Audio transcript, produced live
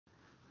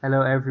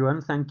Hello,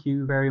 everyone. Thank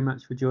you very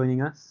much for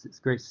joining us. It's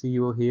great to see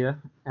you all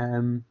here,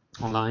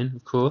 online,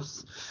 of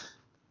course.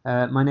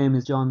 My name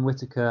is John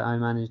Whitaker. I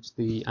manage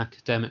the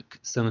Academic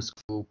Summer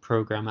School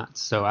program at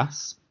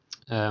SOAS.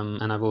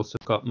 And I've also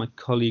got my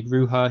colleague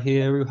Ruha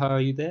here. Ruha,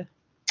 are you there?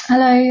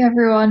 Hello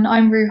everyone,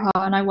 I'm Ruha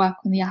and I work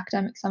on the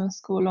Academic Summer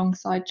School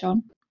alongside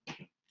John.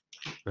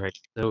 Great.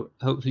 So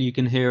hopefully you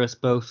can hear us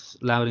both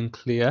loud and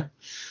clear.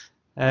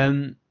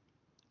 And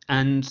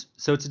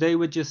so today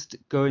we're just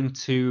going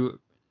to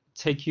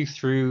take you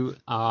through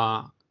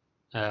our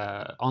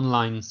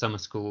online summer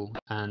school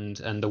and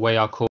the way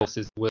our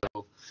courses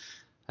will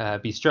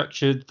be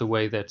structured, the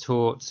way they're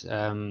taught,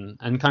 and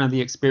kind of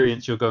the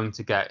experience you're going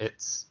to get.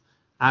 It's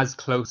as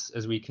close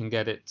as we can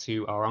get it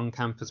to our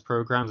on-campus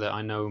program that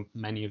I know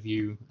many of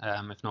you,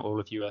 if not all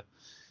of you,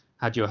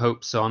 had your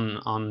hopes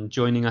on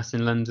joining us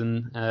in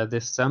London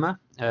this summer.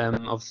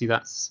 Obviously,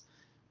 that's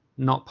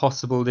not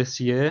possible this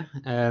year,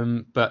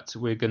 but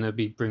we're going to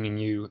be bringing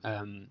you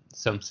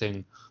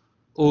something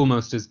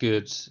almost as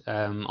good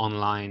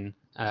online,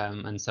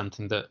 and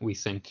something that we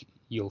think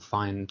you'll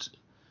find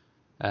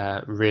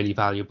really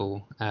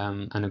valuable,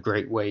 and a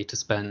great way to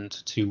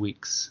spend 2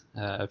 weeks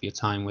of your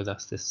time with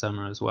us this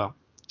summer as well.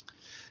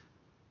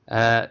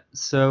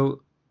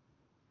 So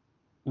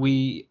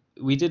we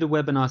did a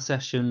webinar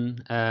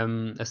session,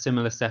 a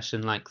similar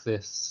session like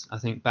this, I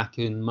think back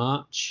in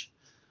March,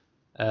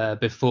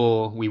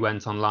 before we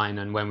went online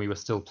and when we were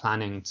still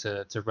planning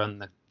to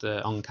run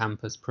the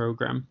on-campus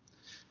program.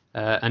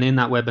 And in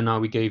that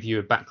webinar, we gave you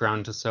a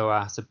background to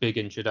SOAS, a big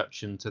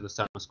introduction to the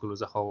summer school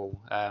as a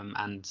whole,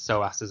 and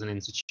SOAS as an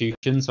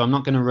institution. So I'm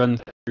not going to run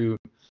through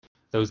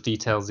those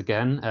details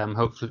again.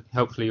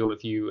 Hopefully all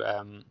of you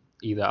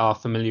either are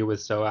familiar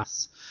with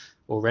SOAS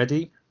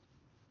already,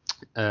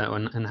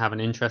 and have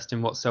an interest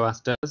in what SOAS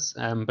does.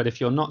 But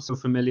if you're not so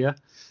familiar,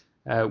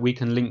 we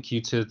can link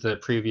you to the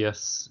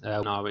previous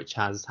webinar, which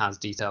has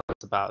details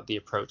about the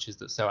approaches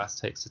that SOAS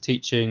takes to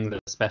teaching, the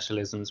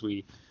specialisms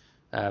we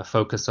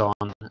focus on,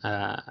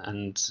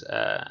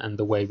 and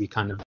the way we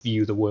kind of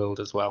view the world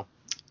as well.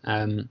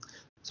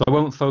 So I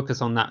won't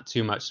focus on that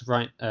too much.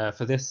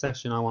 For this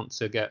session, I want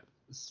to get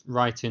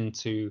right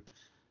into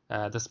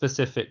the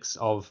specifics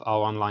of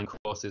our online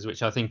courses,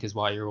 which I think is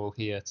why you're all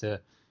here,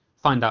 to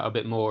find out a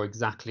bit more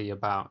exactly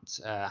about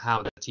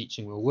how the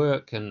teaching will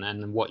work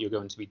and what you're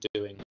going to be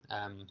doing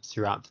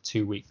throughout the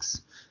 2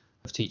 weeks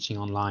of teaching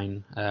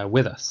online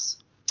with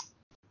us.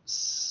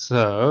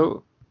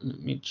 So let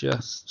me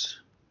just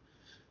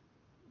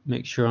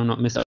make sure I'm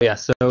not missing. Yeah,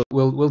 so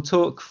we'll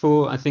talk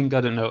for, I think,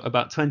 I don't know,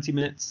 about 20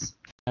 minutes,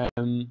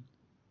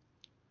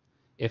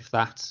 if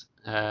that,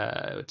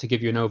 to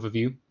give you an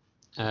overview.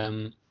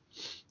 And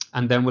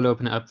then we'll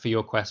open it up for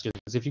your questions.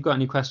 If you've got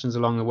any questions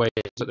along the way,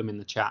 put them in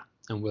the chat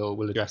and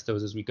we'll address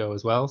those as we go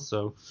as well.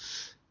 So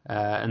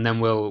and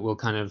then we'll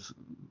kind of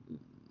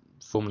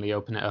formally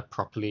open it up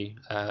properly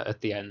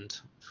at the end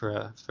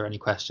for any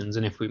questions.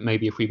 And if we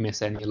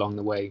miss any along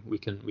the way, we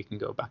can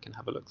go back and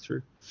have a look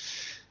through.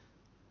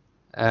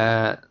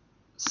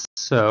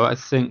 So I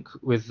think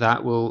with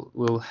that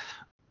we'll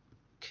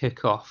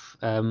kick off.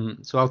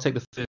 So I'll take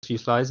the first few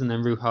slides, and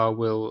then Ruha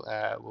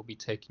will be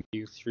taking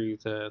you through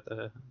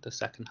the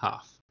second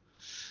half.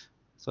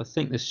 So I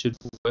think this should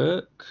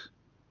work.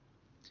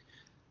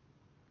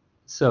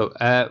 So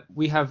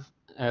we have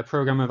a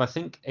program of, I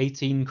think,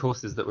 18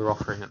 courses that we're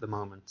offering at the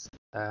moment,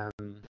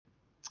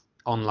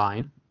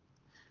 online.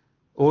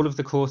 All of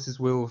the courses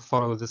will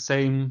follow the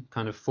same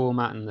kind of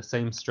format and the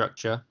same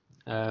structure.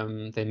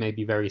 There may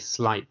be very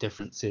slight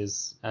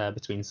differences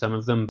between some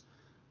of them.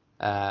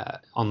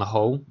 On the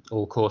whole,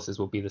 all courses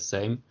will be the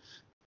same.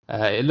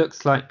 It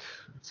looks like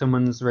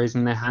someone's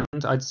raising their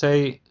hand. I'd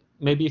say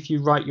maybe if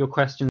you write your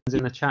questions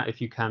in the chat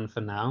if you can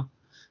for now,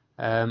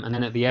 and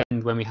then at the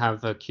end, when we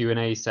have a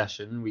Q&A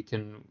session, we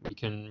can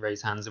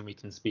raise hands and we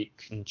can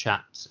speak and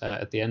chat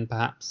at the end.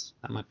 Perhaps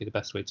that might be the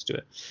best way to do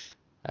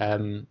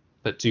it.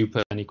 But do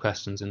put any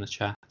questions in the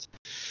chat.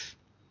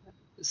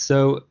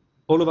 So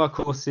all of our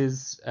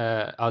courses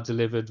are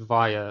delivered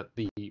via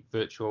the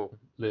virtual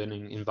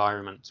learning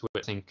environment,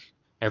 which I think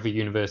every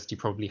university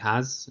probably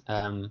has,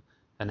 and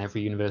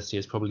every university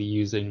is probably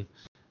using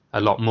a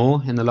lot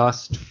more in the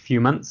last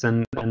few months,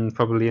 and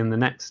probably in the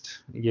next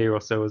year or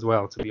so as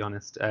well, to be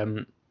honest.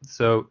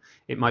 So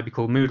it might be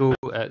called Moodle.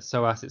 At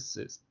SOAS,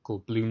 it's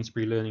called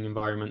Bloomsbury Learning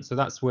Environment. So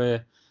that's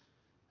where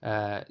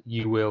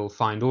you will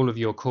find all of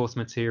your course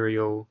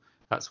material.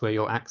 That's where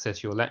you'll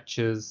access your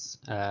lectures.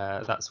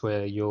 That's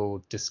where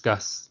you'll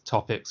discuss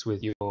topics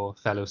with your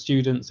fellow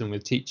students and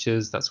with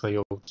teachers. That's where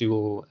you'll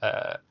do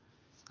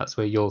that's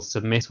where you'll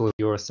submit all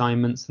your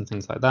assignments and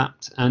things like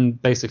that.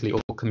 And basically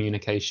all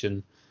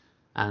communication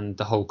and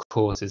the whole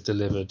course is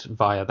delivered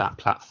via that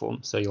platform.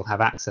 So you'll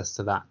have access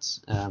to that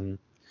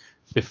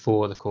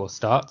before the course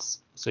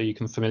starts, so you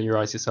can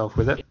familiarize yourself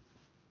with it.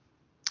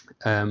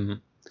 And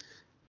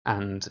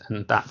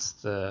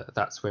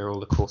that's where all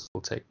the course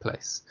will take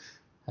place.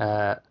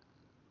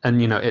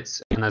 And you know,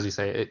 and as you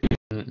say,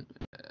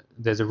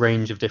 there's a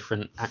range of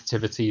different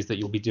activities that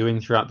you'll be doing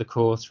throughout the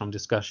course, from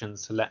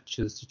discussions to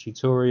lectures to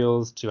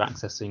tutorials to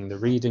accessing the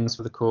readings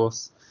for the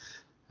course.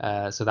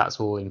 So that's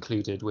all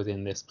included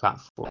within this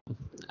platform.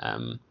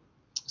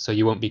 So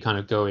you won't be kind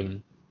of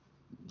going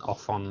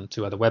off on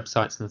to other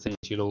websites and things.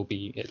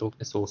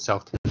 It's all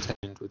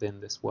self-contained within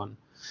this one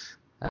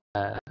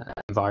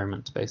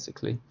environment,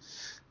 basically.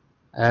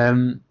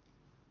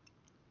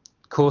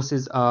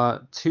 Courses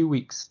are 2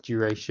 weeks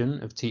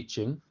duration of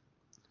teaching,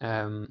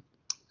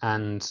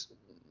 and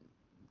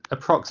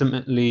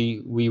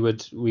approximately we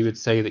would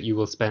say that you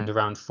will spend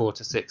around 4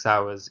 to 6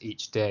 hours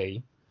each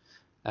day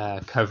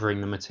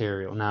covering the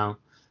material. Now,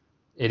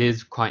 it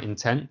is quite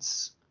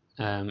intense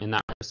in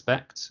that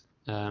respect.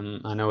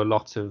 I know a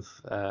lot of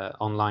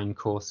online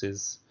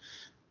courses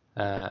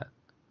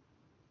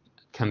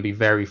can be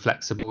very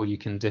flexible. You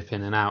can dip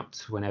in and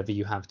out whenever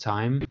you have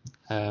time.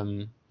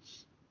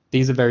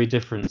 These are very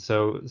different.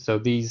 So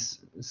these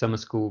summer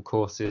school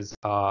courses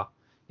are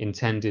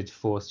intended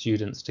for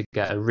students to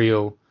get a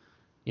real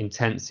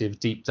intensive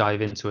deep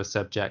dive into a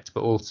subject,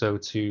 but also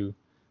to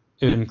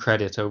earn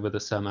credit over the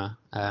summer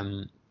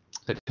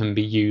that can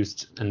be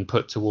used and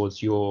put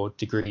towards your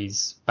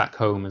degrees back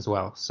home as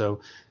well. So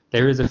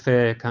there is a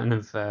fair kind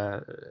of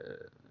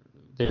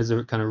there's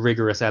a kind of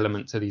rigorous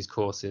element to these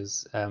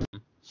courses,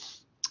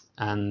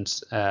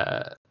 and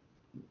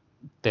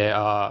there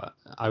are,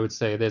 I would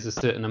say, there's a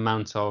certain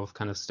amount of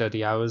kind of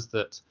study hours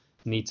that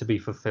need to be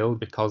fulfilled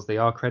because they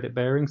are credit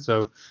bearing.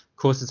 So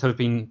courses have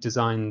been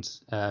designed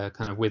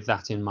kind of with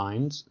that in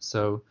mind.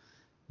 So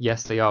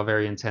yes, they are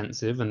very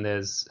intensive, and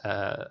there's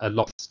a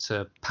lot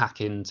to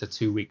pack into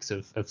 2 weeks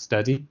of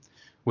study,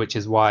 which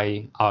is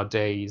why our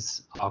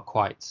days are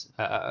quite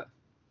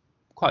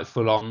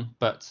full on,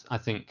 but I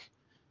think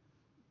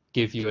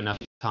give you enough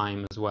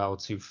time as well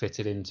to fit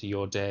it into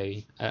your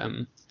day.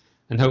 And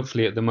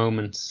hopefully at the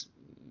moment,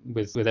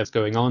 with everything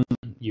going on,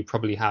 you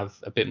probably have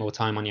a bit more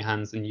time on your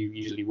hands than you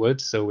usually would.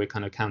 So we're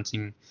kind of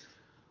counting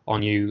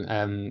on you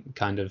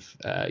kind of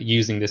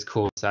using this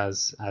course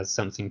as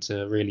something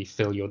to really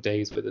fill your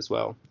days with as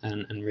well,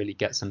 and really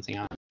get something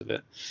out of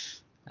it.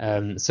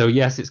 So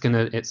yes, it's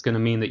gonna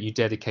mean that you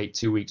dedicate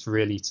 2 weeks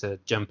really to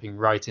jumping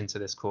right into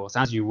this course,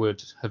 as you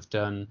would have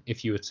done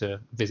if you were to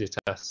visit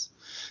us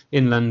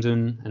in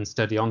London and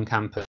study on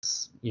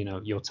campus. You know,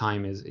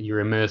 you're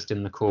immersed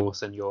in the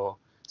course, and you're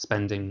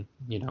spending,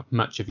 you know,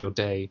 much of your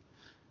day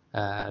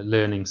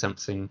learning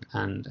something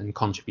and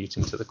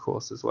contributing to the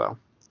course as well.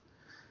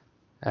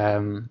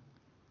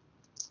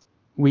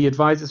 We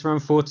advise it's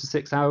around 4 to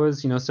 6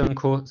 hours. You know,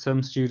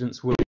 some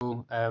students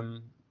will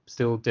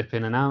still dip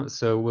in and out,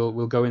 so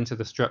we'll go into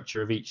the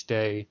structure of each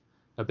day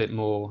a bit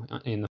more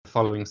in the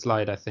following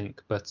slide, I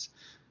think. But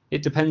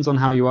it depends on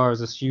how you are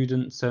as a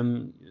student.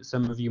 Some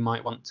of you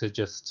might want to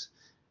just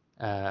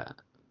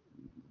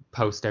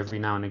post every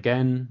now and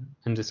again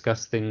and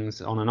discuss things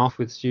on and off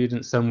with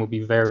students. Some will be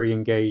very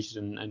engaged,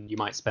 and you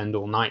might spend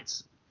all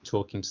night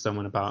talking to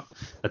someone about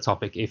a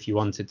topic if you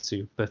wanted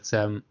to. But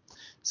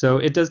so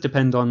it does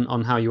depend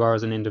on how you are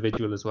as an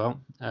individual as well.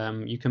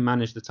 You can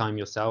manage the time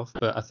yourself,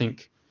 but I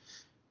think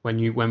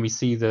when we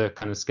see the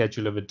kind of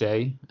schedule of a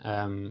day,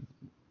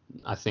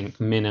 I think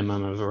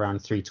minimum of around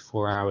 3 to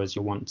 4 hours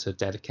you'll want to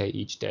dedicate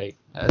each day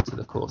to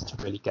the course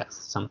to really get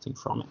something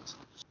from it.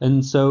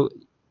 And so,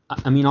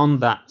 I mean, on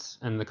that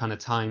and the kind of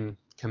time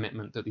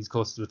commitment that these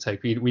courses will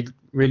take, we'd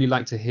really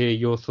like to hear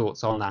your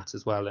thoughts on that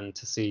as well, and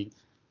to see,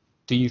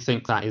 do you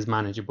think that is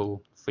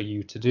manageable for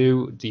you to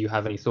do? Do you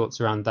have any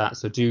thoughts around that?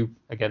 So do,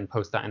 again,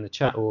 post that in the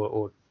chat,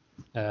 or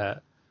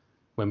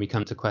when we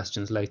come to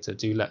questions later,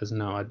 do let us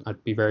know.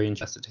 I'd be very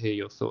interested to hear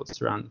your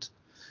thoughts around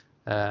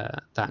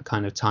that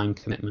kind of time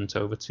commitment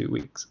over 2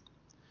 weeks.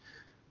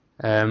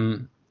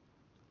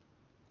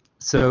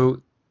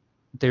 So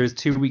there is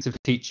 2 weeks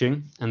of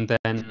teaching, and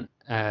then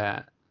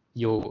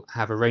you'll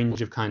have a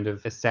range of kind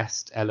of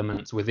assessed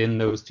elements within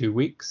those 2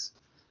 weeks.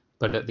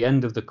 But at the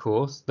end of the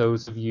course,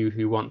 those of you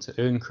who want to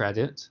earn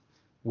credit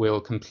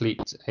will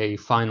complete a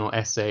final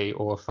essay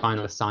or a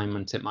final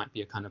assignment. It might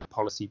be a kind of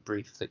policy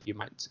brief that you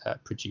might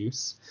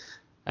produce.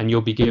 And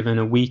you'll be given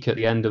a week at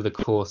the end of the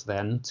course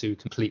then to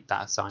complete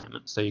that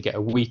assignment. So you get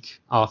a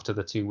week after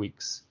the 2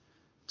 weeks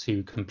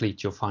to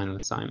complete your final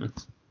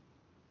assignment.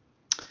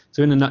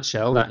 So in a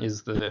nutshell, that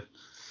is the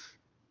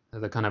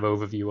kind of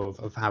overview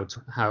of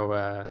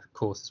how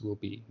courses will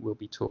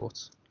be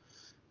taught.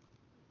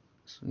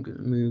 So I'm going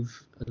to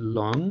move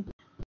along.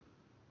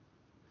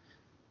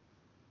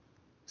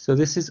 So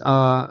this is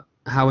how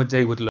a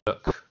day would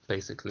look,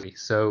 basically.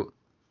 So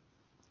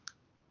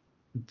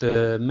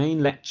the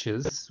main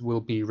lectures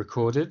will be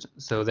recorded,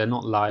 so they're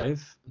not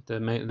live. The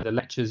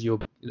lectures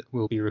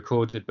will be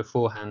recorded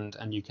beforehand,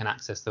 and you can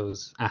access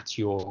those at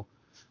your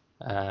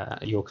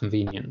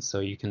convenience.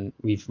 So you can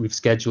we've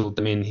scheduled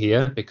them in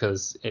here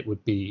because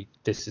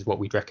this is what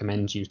we'd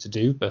recommend you to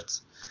do, but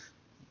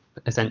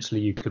essentially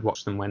you could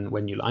watch them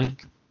when you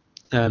like.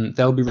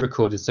 They'll be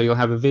recorded, so you'll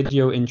have a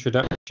video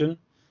introduction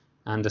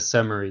and a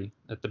summary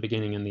at the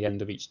beginning and the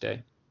end of each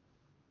day.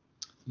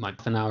 It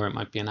might be an hour, it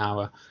might be an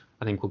hour.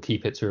 I think we'll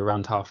keep it to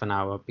around half an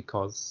hour,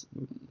 because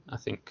I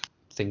think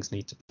things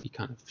need to be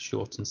kind of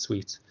short and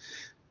sweet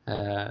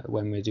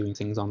when we're doing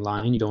things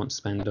online. You don't want to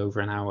spend over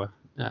an hour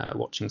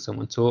watching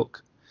someone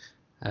talk,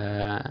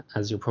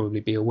 as you'll probably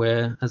be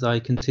aware as I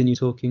continue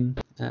talking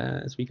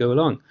as we go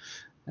along.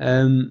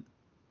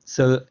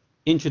 So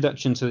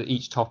introduction to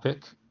each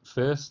topic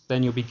first,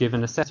 then you'll be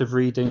given a set of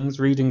readings.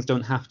 Readings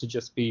don't have to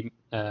just be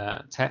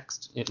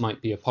text. It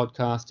might be a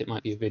podcast, it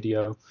might be a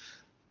video.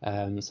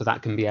 So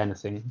that can be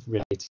anything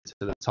related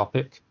to the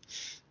topic.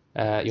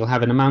 You'll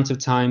have an amount of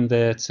time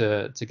there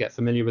to get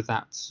familiar with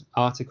that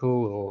article,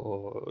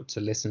 or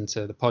to listen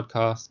to the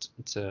podcast,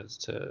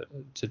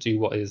 to do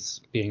what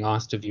is being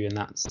asked of you in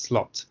that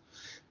slot,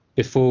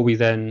 before we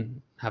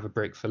then have a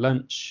break for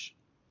lunch,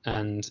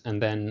 and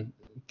then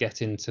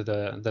get into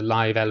the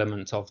live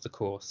element of the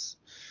course,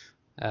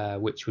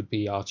 which would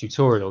be our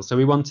tutorials. So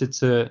we wanted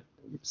to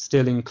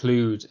still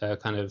include a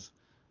kind of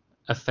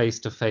a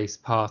face-to-face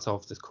part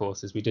of the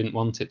courses. We didn't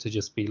want it to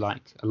just be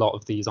like a lot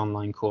of these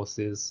online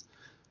courses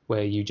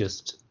where you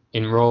just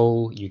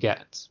enroll, you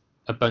get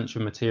a bunch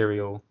of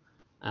material,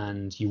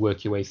 and you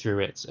work your way through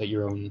it at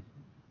your own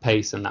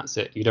pace, and that's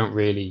it. You don't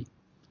really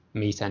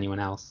meet anyone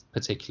else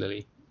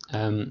particularly.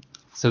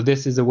 So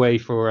this is a way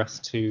for us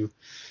to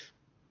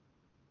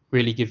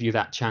really give you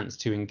that chance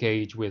to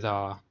engage with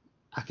our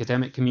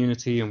academic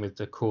community and with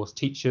the course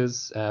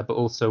teachers, but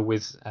also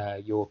with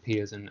your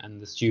peers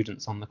and the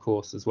students on the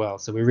course as well.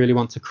 So we really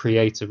want to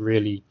create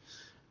the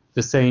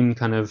same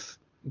kind of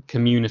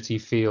community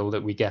feel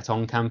that we get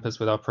on campus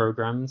with our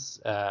programs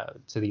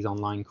to these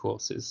online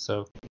courses,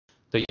 so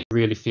that you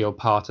really feel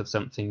part of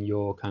something.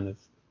 You're kind of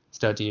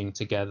studying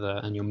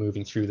together and you're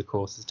moving through the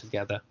courses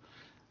together.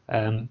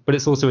 But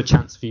it's also a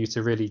chance for you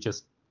to really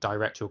just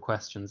direct your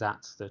questions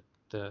at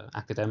the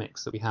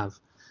academics that we have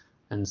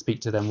and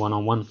speak to them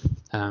one-on-one.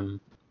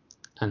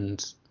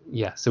 And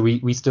yeah, so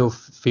we still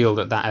feel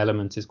that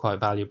element is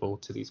quite valuable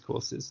to these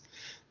courses.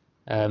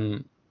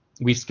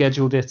 We've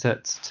scheduled it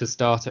to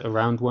start at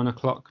around 1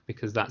 o'clock,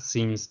 because that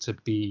seems to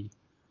be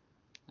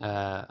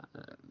the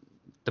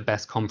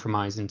best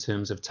compromise in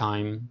terms of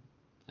time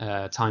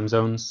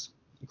zones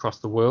across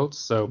the world.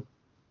 So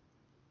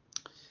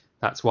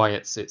that's why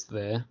it's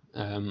there.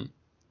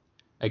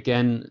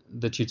 Again,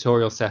 the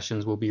tutorial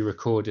sessions will be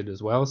recorded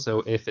as well,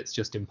 so if it's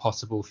just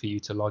impossible for you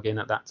to log in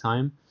at that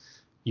time,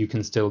 you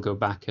can still go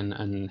back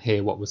and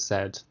hear what was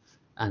said,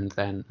 and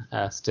then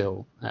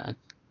still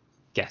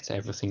get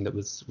everything that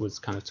was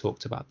kind of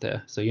talked about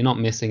there. So you're not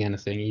missing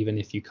anything, even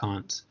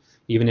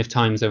if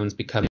time zones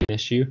become an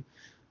issue,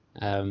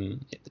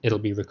 it'll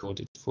be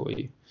recorded for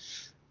you.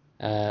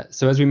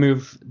 So as we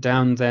move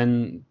down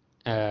then,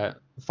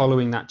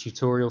 following that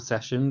tutorial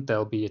session,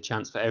 there'll be a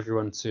chance for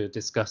everyone to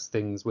discuss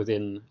things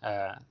within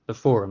the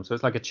forum. So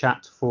it's like a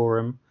chat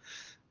forum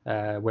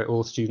where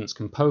all students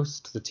can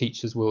post. The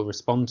teachers will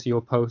respond to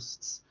your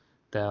posts.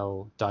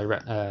 They'll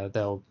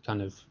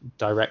kind of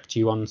direct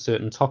you on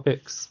certain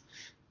topics.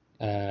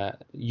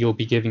 You'll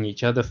be giving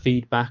each other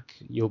feedback.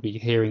 You'll be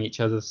hearing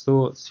each other's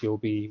thoughts. You'll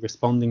be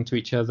responding to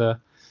each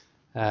other.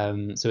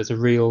 So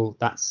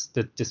that's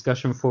the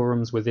discussion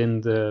forums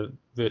within the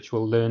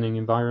virtual learning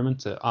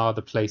environment are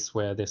the place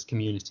where this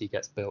community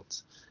gets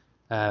built.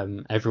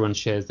 Everyone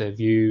shares their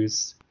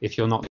views. If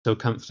you're not so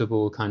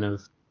comfortable kind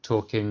of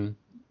talking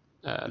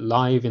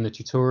live in the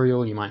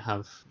tutorial, you might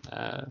have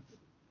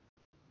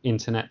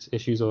internet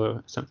issues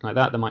or something like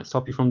that might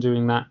stop you from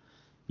doing that.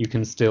 You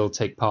can still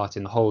take part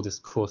in the whole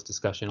course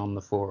discussion on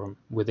the forum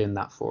within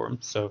that forum.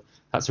 So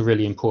that's a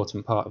really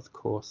important part of the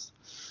course.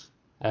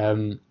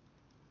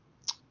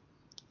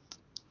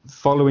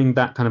 Following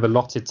that kind of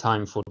allotted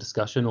time for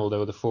discussion,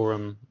 although the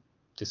forum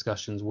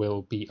discussions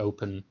will be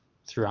open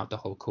throughout the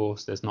whole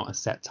course, there's not a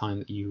set time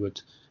that you would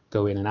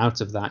go in and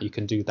out of that. You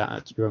can do that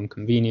at your own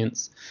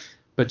convenience.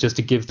 But just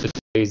to give the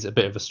days a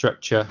bit of a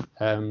structure,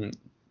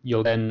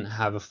 you'll then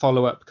have a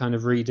follow-up kind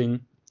of reading,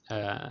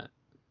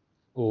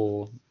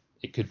 or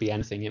it could be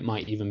anything. It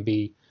might even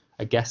be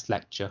a guest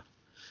lecture.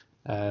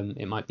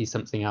 It might be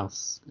something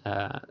else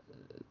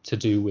to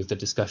do with the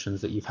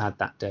discussions that you've had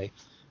that day.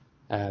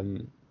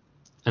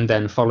 And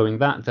then following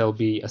that, there'll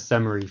be a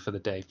summary for the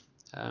day.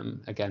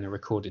 Again, a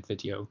recorded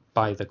video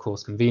by the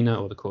course convener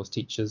or the course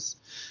teachers.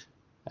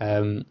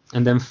 And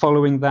then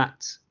following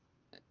that,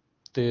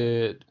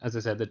 as I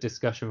said, the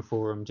discussion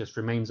forum just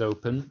remains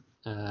open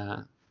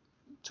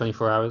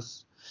 24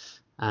 hours.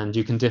 And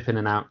you can dip in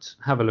and out,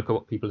 have a look at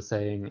what people are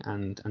saying,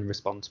 and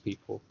respond to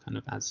people kind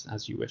of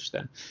as you wish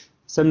then.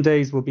 Some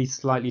days will be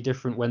slightly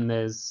different when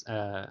there's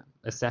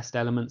assessed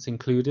elements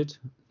included.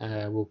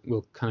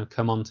 We'll kind of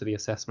come on to the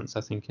assessments,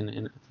 I think,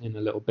 in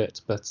a little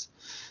bit, but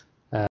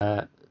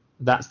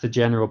that's the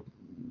general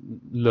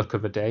look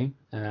of a day.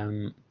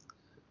 And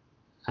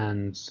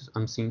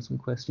I'm seeing some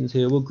questions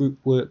here. Will group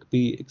work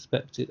be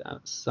expected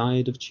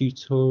outside of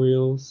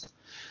tutorials?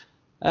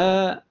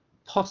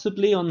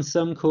 Possibly on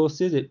some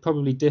courses. It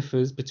probably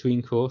differs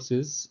between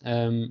courses.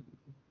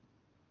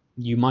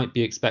 You might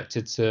be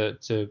expected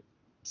to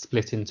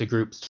split into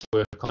groups to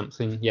work on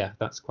something. Yeah,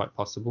 that's quite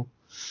possible.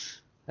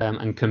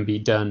 and can be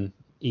done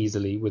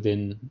easily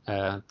within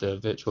the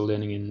virtual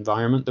learning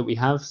environment that we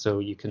have. So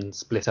you can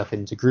split up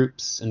into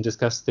groups and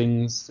discuss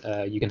things.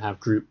 You can have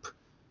group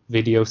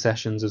video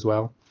sessions as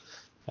well.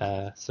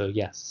 So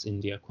yes,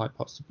 India, quite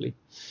possibly.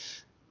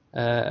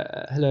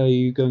 Hello, are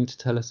you going to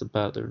tell us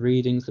about the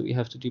readings that we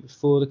have to do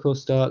before the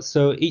course starts?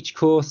 So each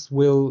course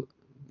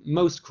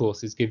most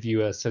courses give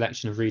you a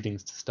selection of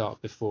readings to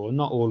start before.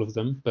 Not all of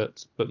them,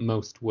 but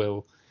most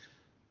will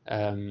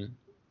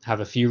have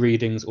a few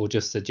readings or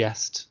just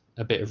suggest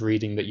a bit of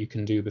reading that you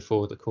can do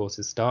before the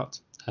courses start.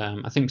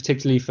 I think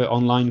particularly for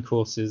online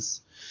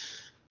courses,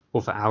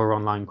 or for our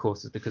online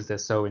courses, because they're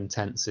so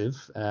intensive,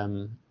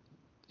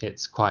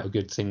 it's quite a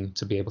good thing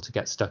to be able to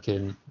get stuck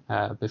in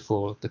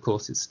before the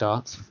courses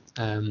start.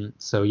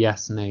 So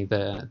yes, Nay,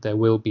 there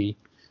will be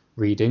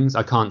readings.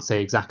 I can't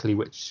say exactly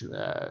which,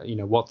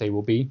 what they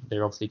will be.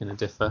 They're obviously going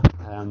to differ,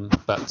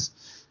 but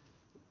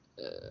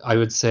I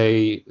would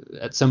say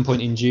at some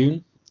point in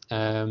June,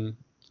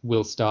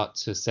 we'll start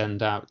to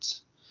send out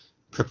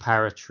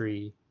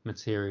preparatory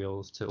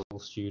materials to all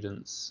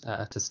students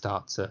to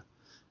start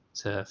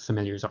to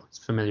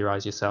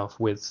familiarize yourself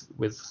with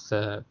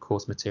the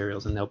course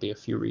materials, and there'll be a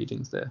few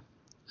readings there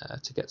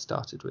to get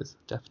started with,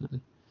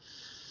 definitely.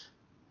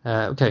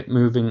 Okay,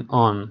 moving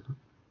on.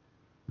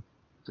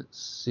 Let's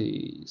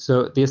see.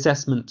 So the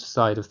assessment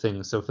side of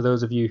things. So for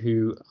those of you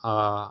who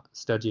are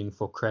studying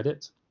for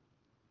credit,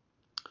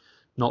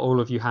 not all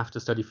of you have to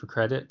study for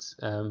credit.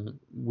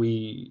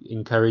 We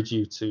encourage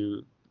you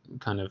to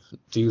kind of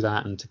do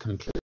that and to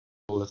complete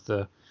all of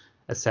the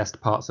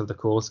assessed parts of the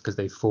course, because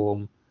they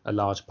form a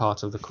large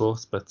part of the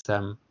course, but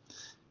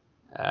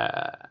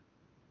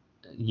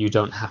you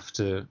don't have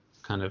to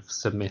kind of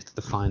submit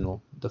the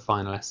final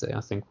essay.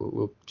 I think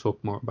we'll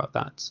talk more about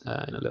that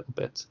in a little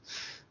bit.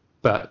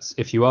 But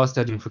if you are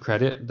studying for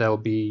credit, there'll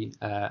be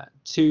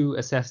 2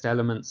 assessed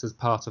elements as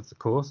part of the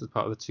course, as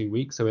part of the 2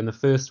 weeks. So in the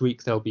first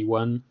week, there'll be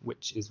one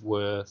which is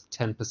worth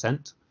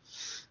 10%.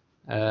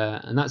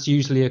 And that's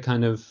usually a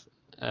kind of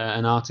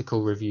an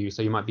article review.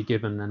 So you might be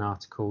given an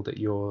article that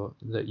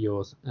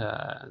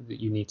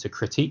you need to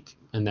critique,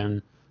 and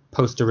then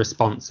post a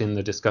response in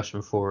the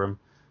discussion forum,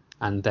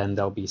 and then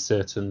there'll be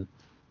certain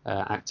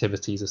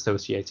activities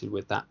associated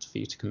with that for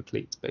you to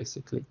complete,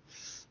 basically.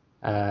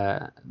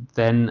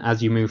 Then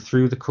as you move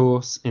through the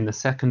course, in the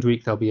second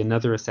week there'll be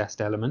another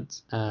assessed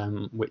element,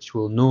 which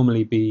will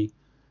normally be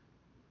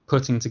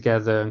putting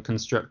together and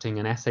constructing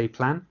an essay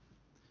plan,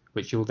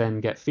 which you'll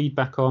then get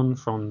feedback on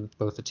from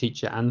both the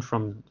teacher and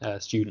from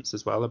students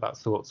as well, about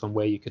thoughts on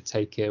where you could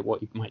take it,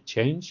 what you might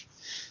change.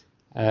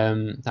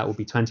 That will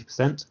be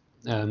 20%.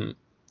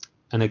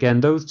 And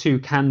again, those two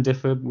can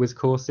differ with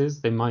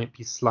courses. There might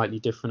be slightly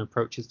different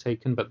approaches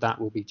taken, but that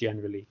will be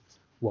generally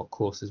what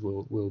courses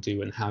will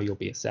do and how you'll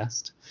be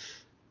assessed.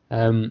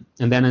 And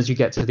then as you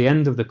get to the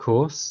end of the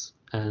course,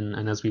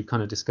 and as we've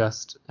kind of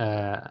discussed,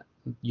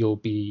 you'll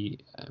be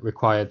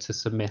required to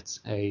submit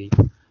a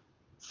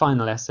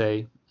final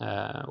essay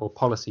or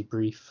policy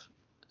brief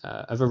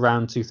of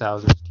around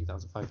 2,000 to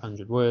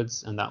 2,500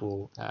 words, and that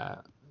will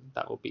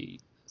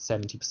be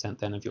 70%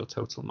 then of your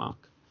total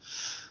mark.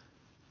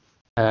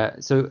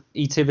 So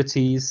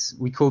eativities,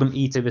 we call them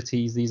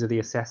eativities. These are the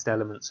assessed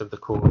elements of the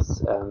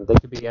course. They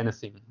could be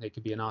anything. They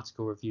could be an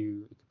article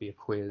review, it could be a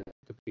quiz, it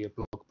could be a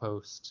blog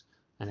post,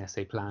 an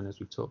essay plan, as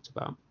we've talked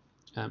about.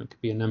 It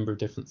could be a number of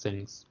different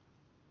things.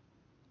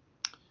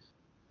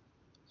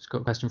 Just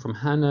got a question from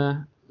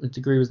Hannah. The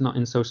degree was not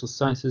in social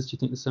sciences. Do you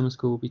think the summer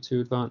school will be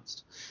too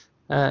advanced?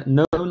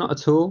 No, not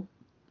at all.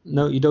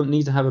 No, you don't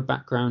need to have a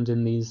background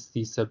in these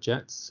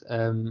subjects.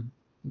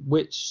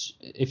 Which,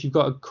 if you've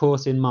got a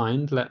course in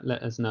mind, let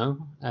us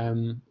know.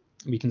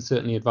 We can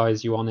certainly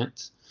advise you on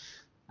it,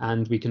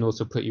 and we can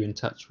also put you in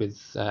touch with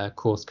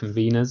course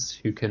conveners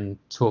who can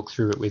talk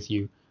through it with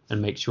you and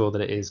make sure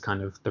that it is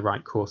kind of the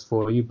right course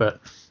for you.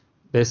 But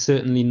they're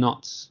certainly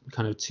not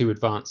kind of too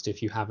advanced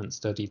if you haven't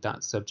studied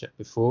that subject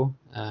before.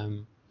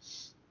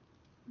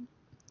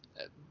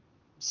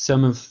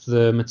 Some of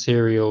the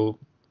material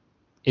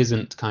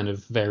isn't kind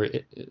of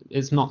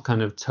it's not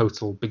kind of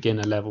total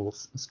beginner level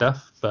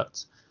stuff,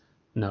 but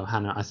no,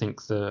 Hannah, I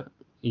think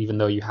even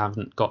though you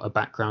haven't got a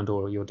background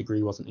or your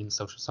degree wasn't in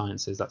social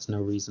sciences, that's no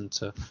reason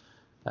to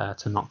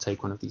not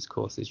take one of these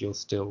courses. You'll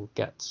still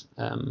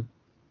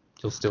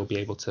be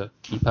able to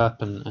keep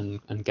up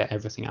and get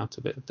everything out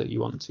of it that you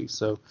want to.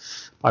 So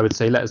I would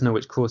say let us know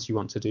which course you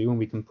want to do, and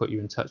we can put you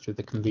in touch with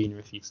the convener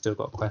if you've still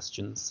got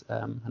questions,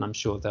 and I'm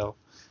sure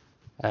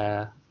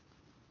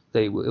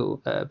they will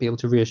be able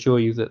to reassure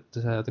you that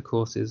the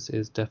course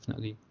is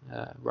definitely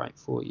right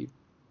for you.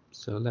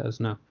 So let us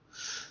know.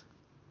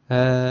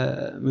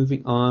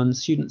 Moving on,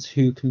 students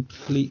who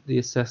complete the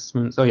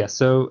assessments. Oh yeah,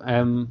 so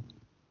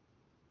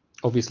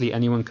obviously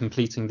anyone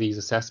completing these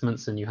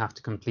assessments, and you have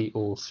to complete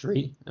all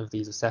 3 of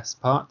these assessed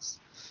parts.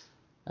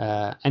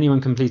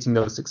 Anyone completing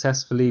those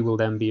successfully will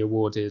then be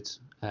awarded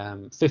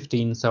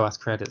 15 SOAS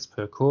credits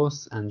per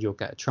course, and you'll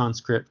get a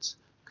transcript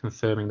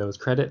confirming those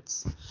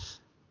credits.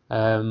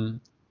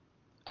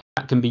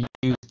 That can be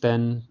used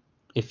then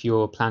if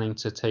you're planning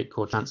to take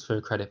or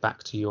transfer credit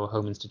back to your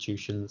home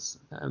institutions,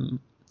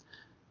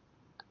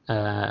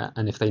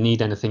 and if they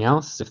need anything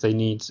else, if they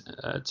need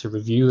to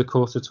review the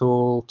course at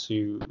all,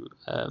 to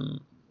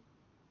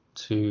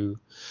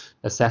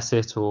assess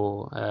it,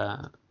 or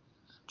I'm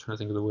trying to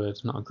think of the word,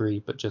 not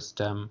agree, but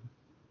just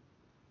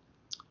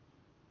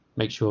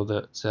make sure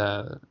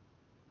that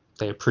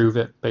they approve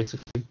it,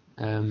 basically,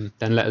 then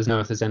let us know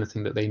if there's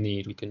anything that they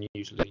need. We can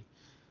usually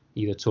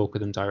either talk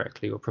with them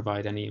directly or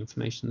provide any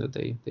information that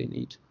they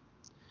need.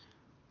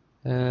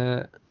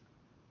 I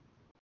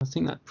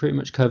think that pretty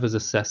much covers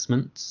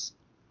assessments.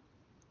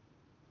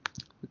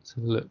 Let's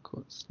have a look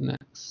what's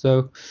next.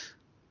 So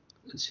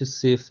let's just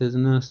see if there's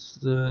enough.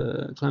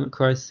 The climate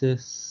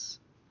crisis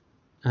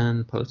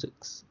and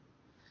politics.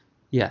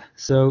 Yeah,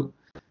 so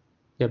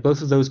yeah,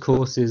 both of those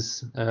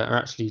courses are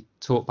actually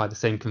taught by the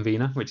same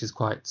convener, which is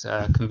quite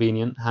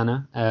convenient.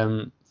 Hannah,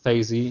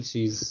 Faizi,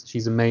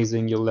 she's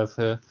amazing. You'll love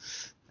her.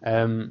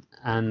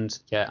 And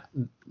yeah,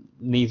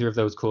 neither of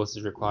those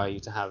courses require you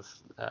to have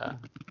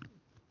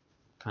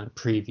kind of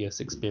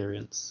previous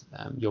experience.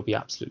 You'll be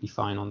absolutely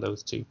fine on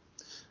those two.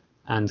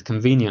 And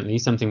conveniently,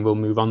 something we'll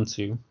move on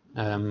to,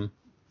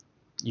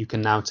 you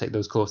can now take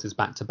those courses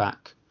back to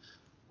back,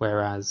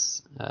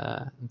 whereas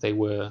they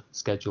were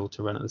scheduled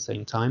to run at the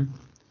same time.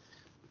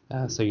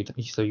 So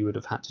you would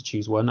have had to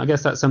choose one. I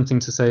guess that's something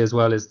to say as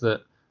well, is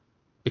that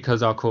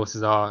because our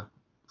courses are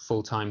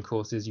full-time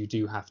courses, you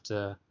do have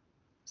to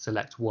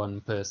select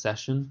one per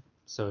session.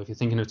 So if you're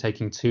thinking of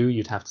taking two,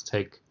 you'd have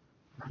to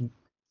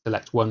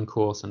select one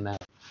course and then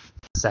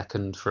a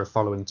second for a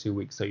following 2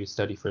 weeks. So you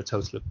study for a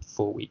total of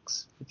 4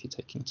 weeks if you're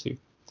taking two.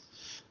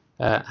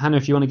 Hannah,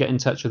 if you want to get in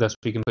touch with us,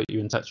 we can put you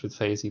in touch with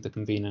Faizi, the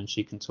convener, and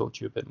she can talk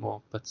to you a bit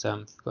more. But if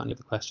you've got any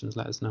other questions,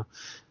 let us know.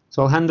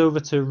 So I'll hand over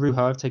to Ruha.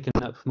 I've taken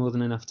up more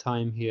than enough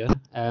time here,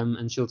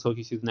 and she'll talk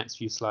you through the next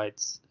few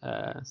slides.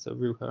 So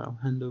Ruha, I'll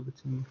hand over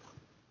to you.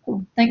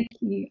 Cool, thank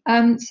you.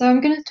 So I'm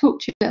going to talk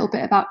to you a little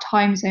bit about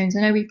time zones.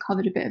 I know we've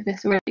covered a bit of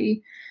this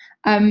already,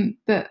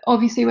 but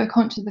obviously we're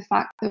conscious of the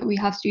fact that we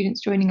have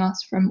students joining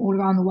us from all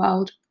around the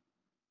world.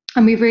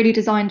 And we've really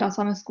designed our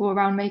summer school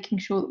around making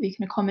sure that we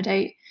can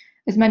accommodate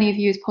as many of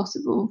you as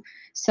possible.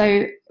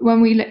 So when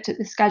we looked at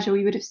the schedule,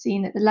 you would have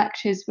seen that the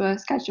lectures were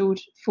scheduled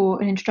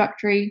for an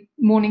introductory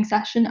morning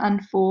session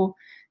and for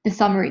the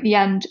summary at the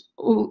end.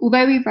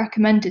 Although we've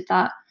recommended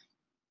that,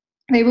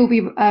 they will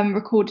be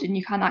recorded and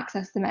you can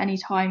access them at any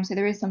time, so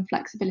there is some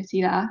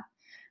flexibility there.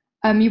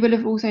 You will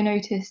have also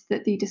noticed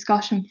that the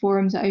discussion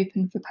forums are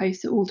open for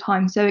posts at all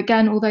times. So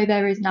again, although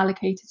there is an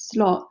allocated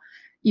slot,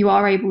 you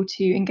are able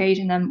to engage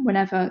in them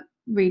whenever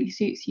really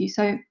suits you.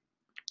 So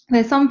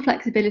there's some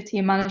flexibility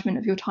in management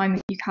of your time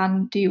that you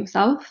can do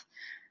yourself.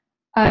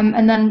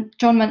 And then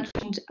John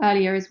mentioned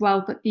earlier as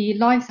well, but the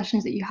live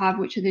sessions that you have,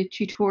 which are the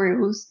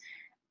tutorials,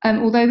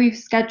 although we've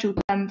scheduled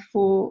them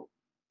for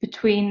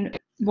between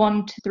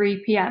 1 to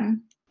 3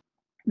 p.m,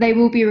 they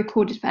will be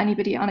recorded for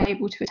anybody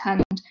unable to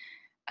attend.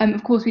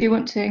 Of course, we do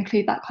want to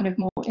include that kind of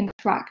more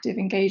interactive,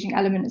 engaging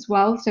element as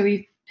well. So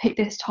we've picked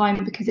this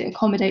time because it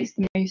accommodates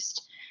the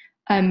most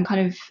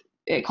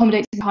it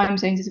accommodates the time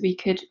zones as we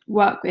could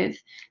work with.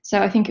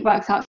 So I think it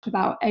works out to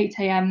about 8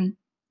 a.m.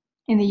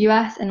 in the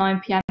US and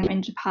 9 p.m.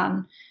 in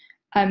Japan.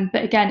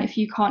 But again, if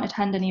you can't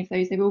attend any of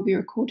those, they will be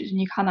recorded and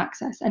you can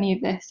access any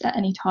of this at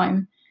any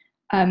time.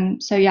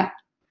 So yeah,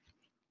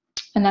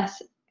 unless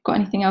you've got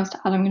anything else to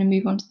add, I'm going to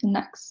move on to the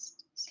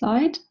next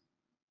slide.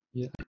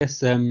 Yeah, I guess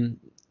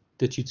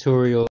the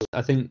tutorial,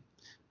 I think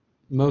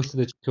most of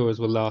the tutorials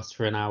will last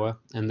for an hour,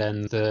 and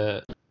then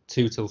the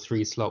 2 till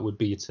 3 slot would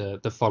be to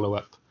the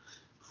follow-up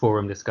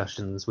forum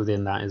discussions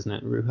within that, isn't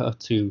it, Ruha?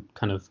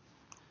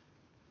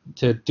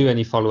 To do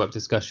any follow-up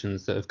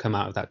discussions that have come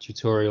out of that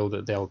tutorial,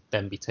 that they'll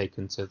then be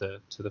taken to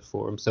the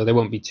forum. So there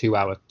won't be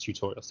 2-hour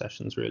tutorial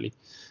sessions really.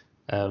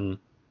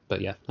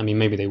 But yeah, I mean,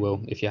 maybe they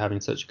will. If you're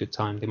having such a good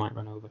time, they might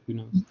run over. Who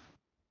knows?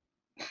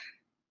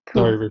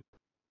 Cool. Sorry,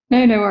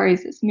 Ruha. No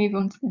worries. Let's move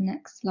on to the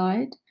next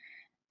slide.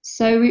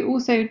 So we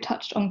also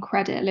touched on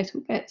credit a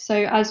little bit. So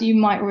as you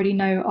might already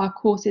know, our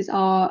courses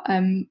are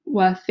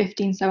worth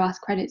 15 SOAS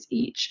credits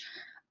each.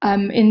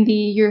 In the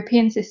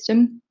European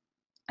system,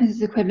 this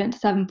is equivalent to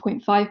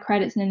 7.5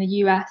 credits, and in the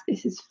US,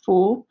 this is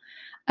 4.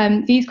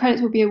 These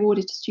credits will be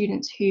awarded to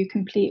students who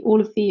complete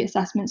all of the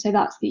assessments. So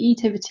that's the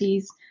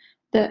activities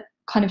that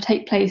kind of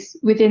take place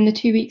within the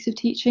 2 weeks of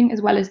teaching,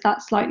 as well as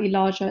that slightly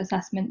larger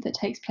assessment that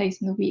takes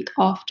place in the week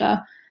after.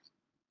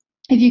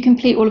 If you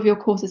complete all of your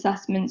course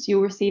assessments,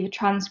 you'll receive a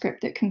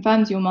transcript that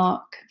confirms your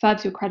mark,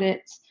 confirms your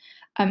credits,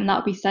 and that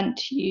will be sent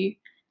to you.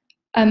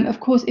 Of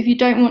course, if you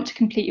don't want to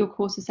complete your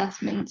course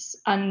assessments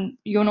and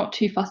you're not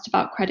too fussed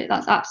about credit,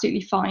 that's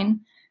absolutely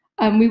fine.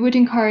 We would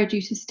encourage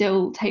you to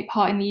still take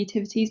part in the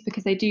activities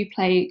because they do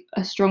play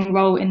a strong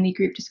role in the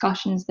group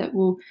discussions that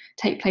will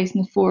take place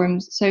in the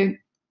forums. So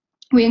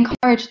we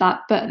encourage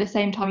that, but at the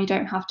same time, you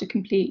don't have to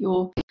complete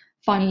your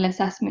final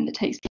assessment that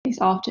takes place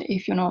after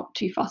if you're not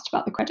too fussed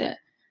about the credit.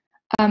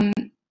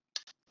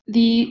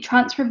 The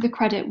transfer of the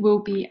credit will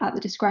be at the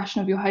discretion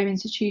of your home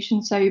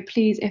institution. So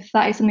please, if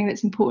that is something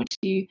that's important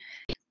to you,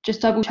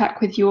 just double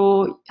check with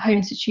your home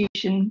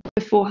institution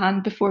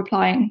beforehand, before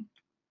applying.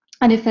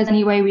 And if there's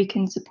any way we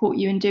can support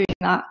you in doing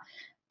that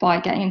by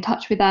getting in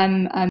touch with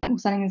them or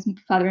sending them some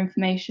further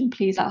information,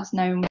 please let us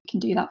know and we can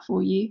do that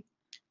for you.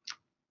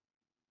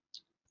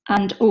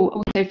 And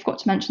also forgot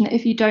to mention that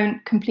if you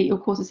don't complete your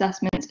course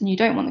assessments and you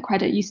don't want the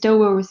credit, you still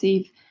will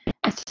receive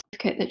a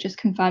certificate that just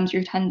confirms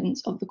your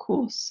attendance of the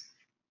course.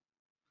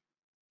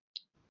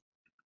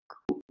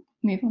 Cool.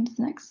 Move on to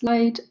the next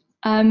slide.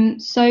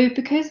 So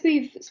because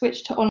we've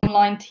switched to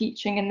online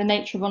teaching, and the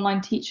nature of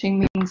online teaching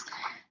means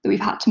that we've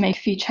had to make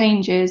a few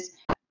changes,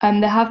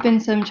 there have been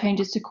some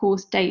changes to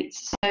course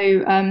dates.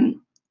 So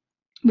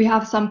we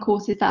have some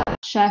courses that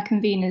share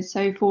conveners.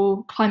 So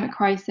for climate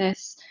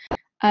crisis,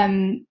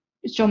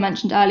 as John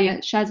mentioned earlier,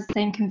 it shares the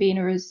same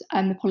convener as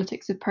the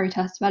politics of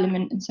protest,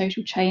 development and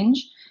social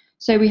change.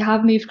 So we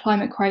have moved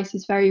climate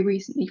crisis very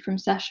recently from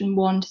session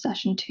 1 to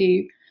session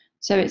 2.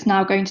 So it's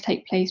now going to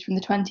take place from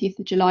the 20th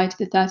of July to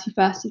the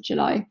 31st of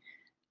July,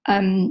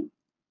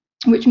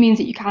 which means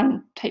that you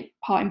can take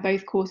part in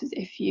both courses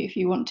if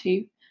you want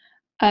to.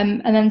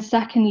 And then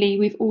secondly,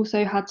 we've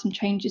also had some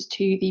changes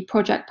to the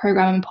project,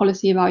 programme and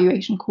policy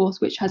evaluation course,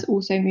 which has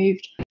also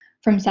moved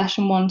from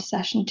session 1 to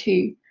session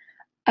 2.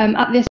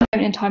 At this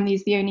moment in time,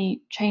 these are the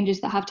only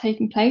changes that have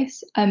taken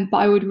place, but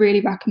I would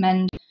really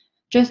recommend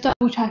just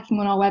double checking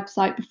on our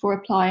website before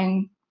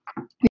applying.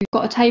 We've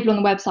got a table on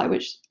the website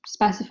which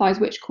specifies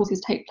which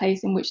courses take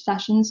place in which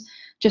sessions,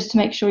 just to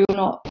make sure you're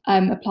not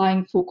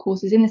applying for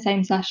courses in the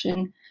same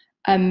session,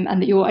 and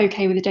that you're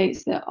okay with the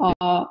dates that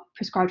are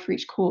prescribed for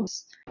each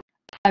course.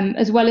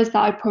 As well as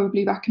that, I'd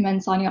probably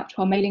recommend signing up to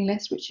our mailing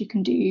list, which you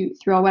can do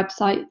through our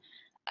website.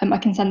 I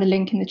can send the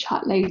link in the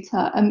chat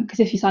later, because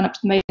if you sign up to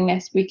the mailing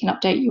list, we can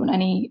update you on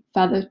any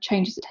further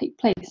changes that take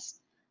place.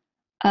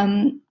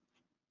 I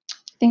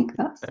think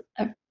that's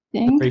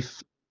everything. Very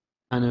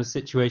kind of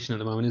situation at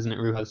the moment, isn't it,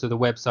 Ruha? So the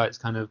website's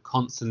kind of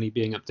constantly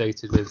being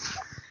updated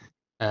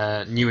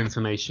with new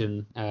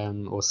information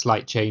or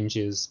slight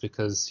changes,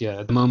 because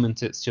at the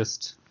moment it's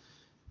just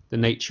the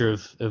nature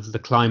of the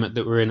climate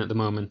that we're in at the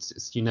moment.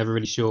 You're never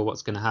really sure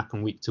what's going to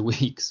happen week to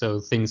week,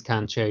 so things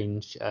can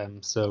change.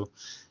 So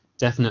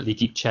definitely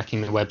keep checking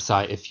the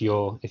website if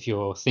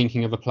you're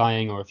thinking of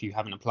applying, or if you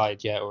haven't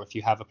applied yet, or if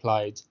you have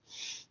applied.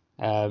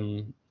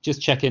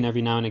 Just check in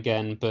every now and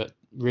again, but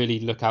really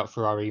look out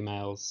for our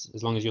emails.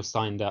 As long as you're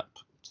signed up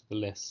to the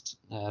list,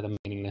 the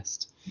mailing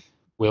list,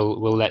 we'll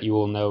let you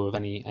all know of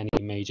any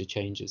major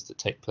changes that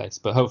take place.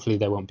 But hopefully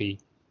there won't be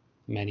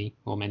many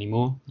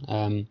more.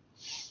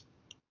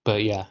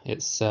 But yeah,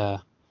 it's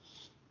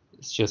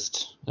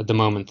just at the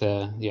moment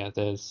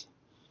there's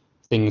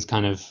things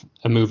kind of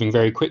are moving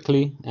very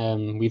quickly.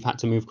 We've had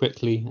to move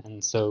quickly,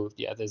 and so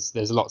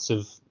there's lots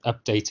of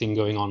updating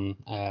going on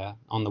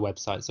the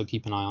website, so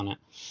keep an eye on it.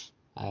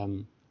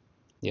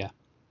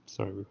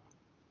 Sorry.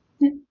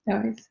 No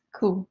worries.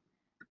 Cool.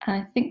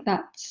 And I think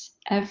that's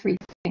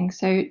everything.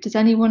 So does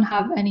anyone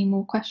have any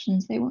more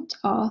questions they want to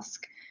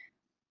ask?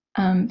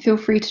 Feel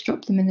free to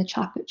drop them in the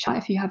chat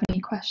if you have any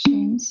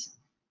questions.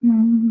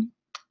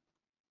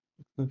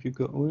 If you've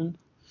got one.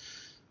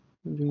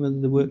 Wondering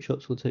whether the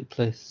workshops will take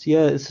place.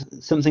 Yeah,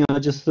 it's something I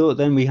just thought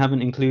then. We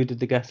haven't included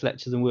the guest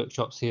lectures and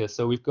workshops here.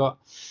 So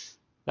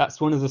that's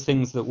one of the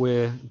things that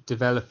we're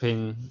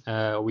developing,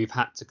 we've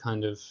had to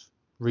kind of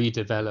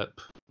redevelop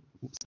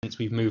since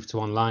we've moved to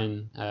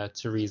online,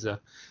 Teresa,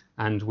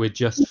 and we're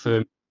just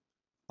for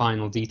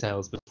final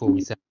details before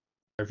we send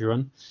to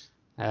everyone.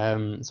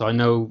 So I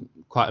know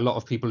quite a lot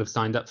of people have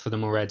signed up for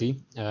them already,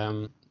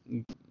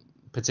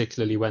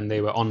 particularly when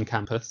they were on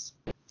campus.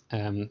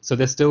 So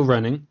they're still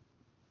running.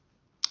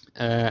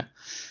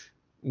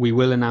 We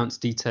will announce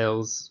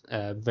details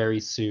very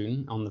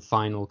soon on the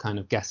final kind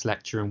of guest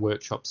lecture and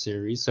workshop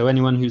series. So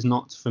anyone who's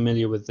not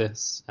familiar with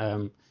this,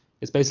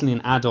 it's basically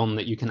an add-on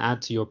that you can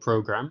add to your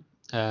program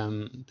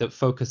that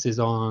focuses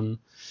on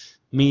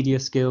media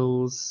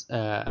skills,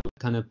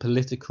 kind of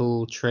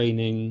political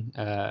training,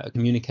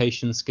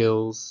 communication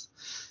skills,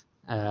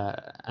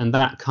 and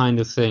that kind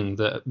of thing.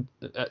 That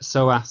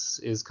SOAS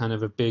is kind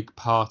of a big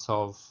part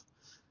of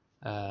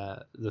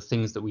the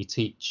things that we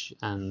teach,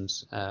 and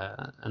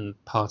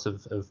part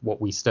of what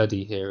we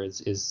study here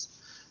is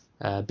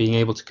being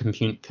able to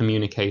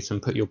communicate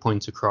and put your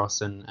point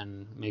across,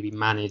 and maybe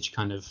manage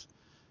kind of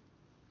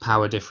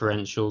power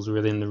differentials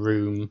within the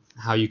room,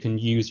 how you can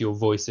use your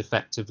voice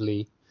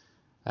effectively.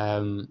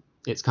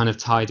 It's kind of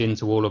tied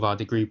into all of our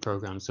degree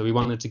programs, so we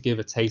wanted to give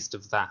a taste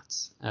of that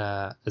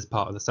as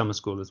part of the summer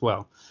school as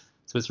well.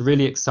 So it's a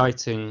really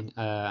exciting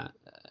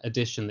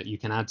addition that you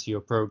can add to your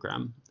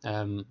program,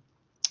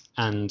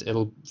 and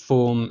it'll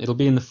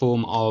be in the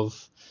form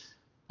of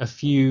a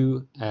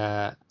few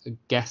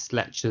guest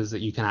lectures that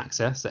you can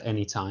access at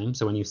any time.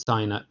 So when you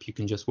sign up, you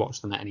can just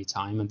watch them at any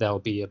time, and they'll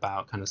be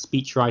about kind of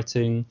speech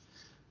writing,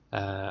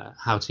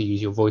 how to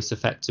use your voice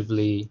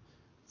effectively,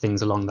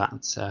 things along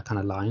that kind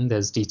of line.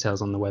 There's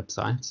details on the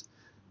website.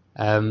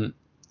 And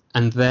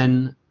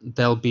then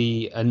there'll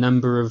be a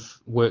number of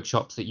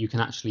workshops that you can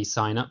actually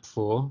sign up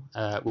for.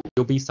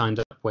 You'll be signed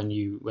up when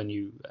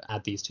you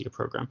add these to your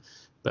program,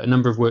 but a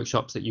number of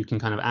workshops that you can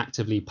kind of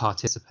actively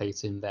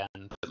participate in then.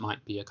 It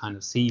might be a kind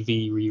of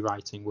CV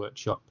rewriting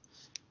workshop.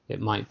 It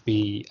might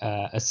be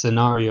a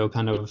scenario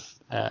kind of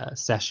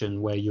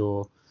session where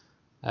you're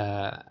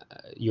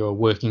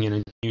working in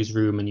a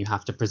newsroom and you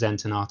have to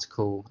present an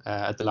article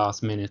at the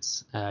last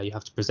minute. You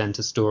have to present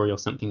a story or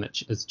something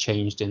that has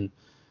changed in.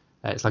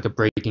 It's like a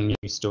breaking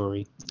news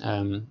story.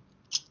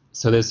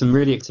 So there's some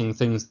really exciting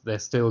things they're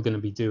still going to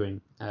be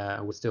doing.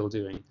 We're still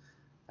doing.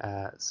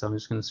 So I'm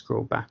just going to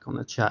scroll back on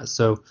the chat.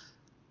 So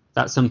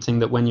that's something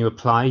that when you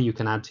apply, you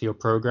can add to your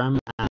program,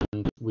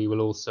 and we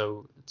will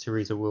also,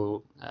 Teresa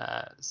will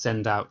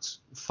send out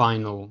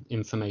final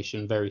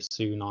information very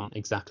soon on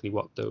exactly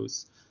what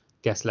those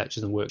guest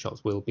lectures and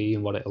workshops will be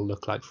and what it'll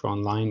look like for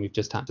online. We've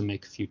just had to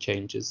make a few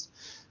changes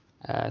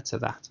to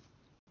that.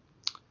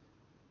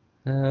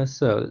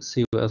 So let's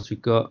see what else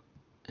we've got.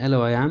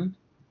 Hello, I am.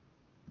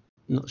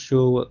 Not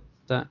sure what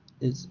that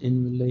is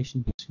in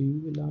relation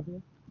to,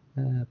 Ilaria,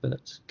 but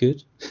that's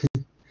good.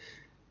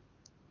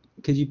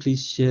 Could you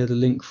please share the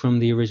link from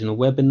the original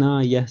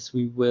webinar? Yes,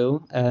 we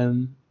will.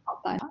 I'll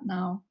find that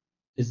now.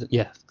 Is it?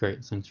 Yeah,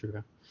 great. Thanks,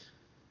 Ruga.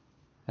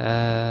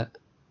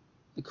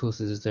 The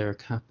courses, is there a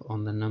cap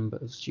on the number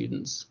of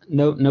students?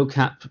 No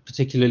cap,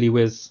 particularly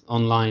with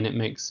online. It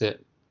makes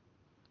it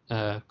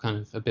kind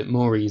of a bit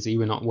more easy.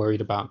 We're not worried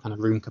about kind of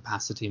room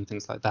capacity and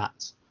things like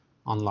that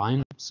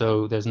online.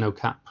 So there's no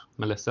cap,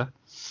 Melissa.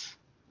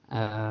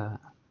 Carry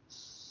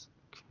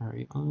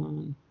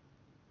on.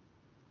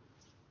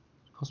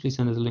 Possibly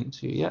send us a link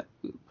to, yeah,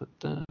 we'll put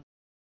that.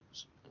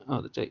 Oh,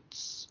 the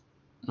dates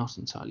not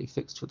entirely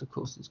fixed for the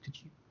courses. Could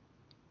you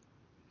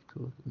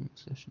record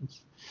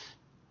sessions?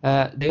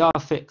 They are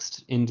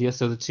fixed, India,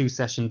 so the 2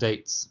 session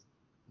dates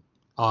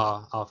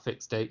are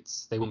fixed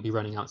dates. They won't be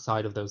running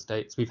outside of those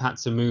dates. We've had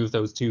to move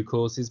those 2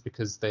 courses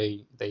because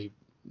they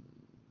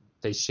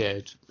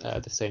shared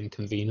the same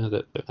convener,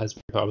 that, as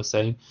I was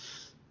saying,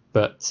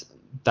 but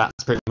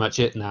that's pretty much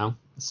it now.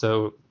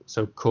 So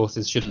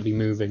courses shouldn't be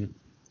moving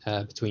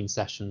between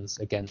sessions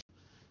again.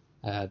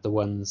 The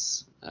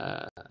ones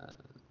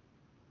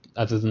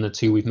other than the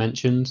 2 we've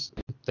mentioned,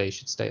 they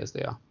should stay as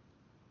they are.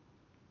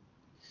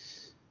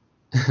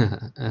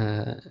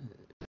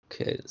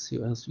 Okay, let's see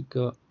what else we've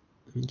got.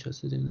 I'm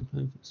interested in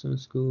applying for summer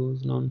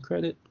schools,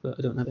 non-credit, but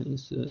I don't have any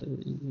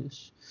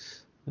English.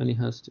 Only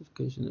has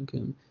certification.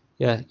 Okay.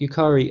 Yeah,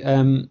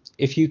 Yukari,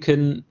 if you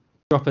can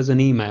drop us an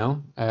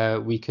email,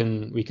 we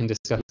can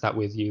discuss that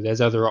with you.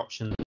 There's other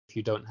options if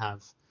you don't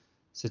have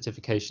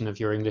certification of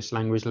your English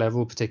language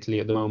level, particularly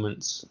at the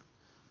moment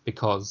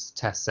because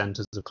test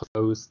centres are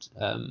closed.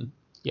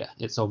 Yeah,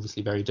 it's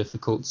obviously very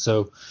difficult.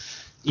 So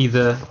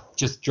either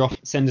just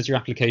send us your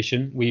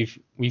application. We've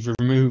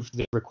removed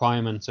the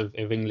requirement of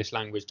English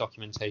language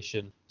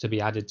documentation to be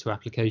added to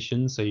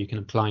applications, so you can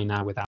apply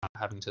now without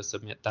having to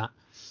submit that.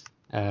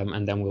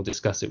 And then we'll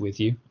discuss it with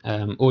you.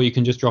 Or you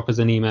can just drop us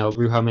an email.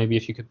 Ruha, maybe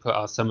if you could put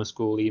our summer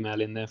school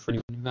email in there for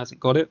anyone who hasn't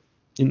got it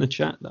in the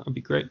chat, that would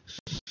be great.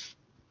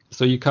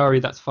 So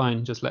Yukari, that's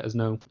fine. Just let us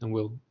know, and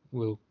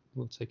we'll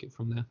take it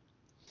from there.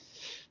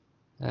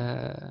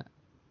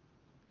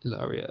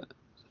 Ilaria,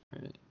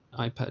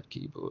 iPad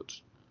keyboard.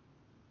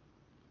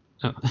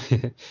 Oh.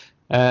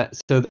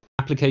 So the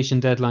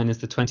application deadline is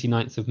the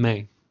 29th of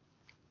May.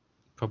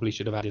 Probably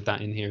should have added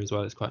that in here as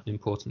well. It's quite an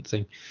important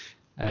thing.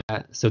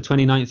 So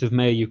 29th of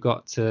May, you've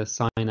got to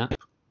sign up.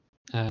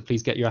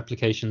 Please get your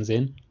applications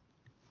in.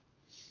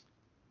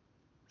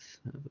 Let's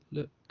have a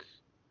look.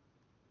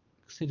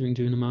 Considering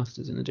doing a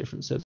master's in a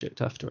different subject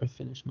after I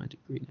finish my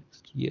degree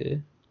next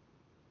year.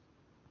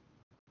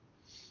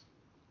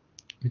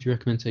 Would you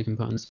recommend taking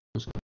part in this?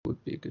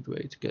 Would be a good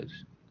way to get.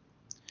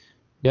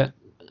 Yeah,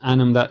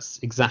 Anam, that's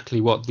exactly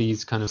what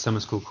these kind of summer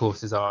school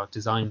courses are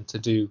designed to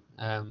do.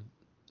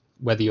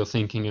 Whether you're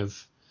thinking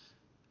of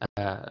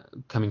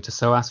coming to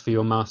SOAS for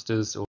your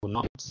masters or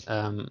not,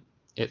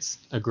 it's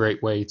a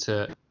great way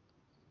to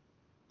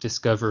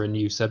discover a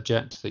new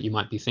subject that you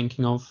might be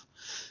thinking of.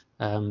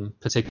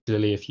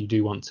 Particularly if you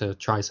do want to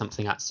try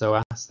something at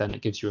SOAS, then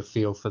it gives you a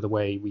feel for the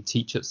way we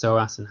teach at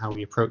SOAS and how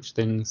we approach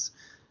things.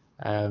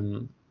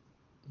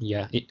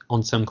 Yeah,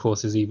 on some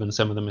courses, even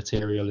some of the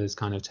material is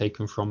kind of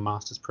taken from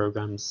master's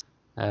programs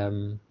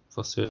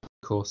for certain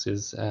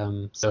courses.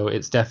 So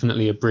it's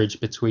definitely a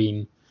bridge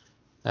between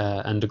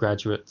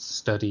undergraduate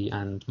study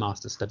and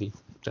master study,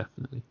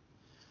 definitely.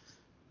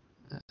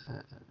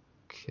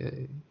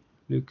 Okay,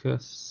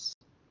 Lucas,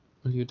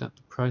 will you adapt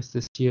the price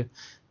this year?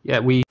 Yeah,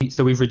 we've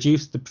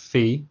reduced the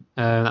fee.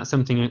 That's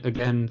something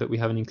again that we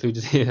haven't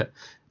included here.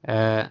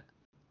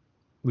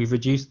 We've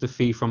reduced the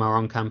fee from our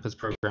on-campus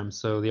program.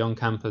 So the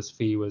on-campus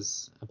fee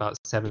was about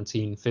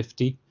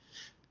 $1,750,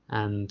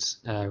 and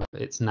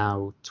it's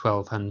now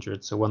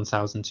 $1,200, so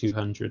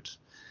 $1,200.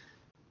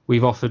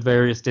 We've offered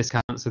various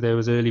discounts. So there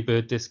was early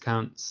bird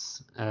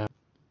discounts.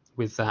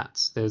 With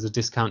that, there's a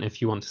discount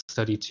if you want to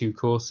study 2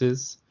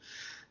 courses.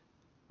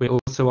 We're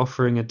also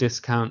offering a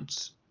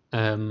discount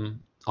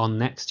on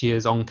next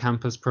year's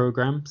on-campus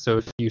program. So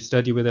if you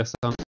study with us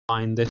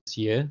online this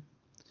year,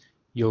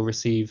 you'll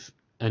receive,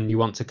 and you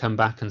want to come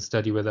back and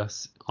study with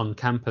us on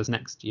campus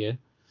next year,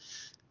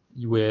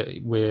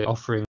 we're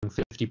offering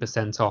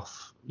 50%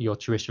 off your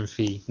tuition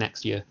fee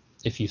next year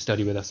if you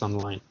study with us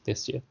online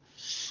this year.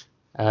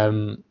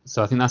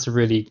 So I think that's a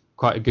really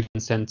quite a good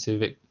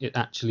incentive. It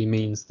actually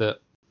means that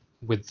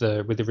with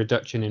the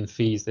reduction in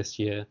fees this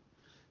year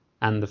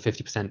and the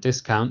 50%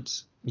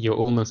 discount, you're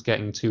almost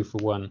getting 2 for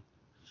 1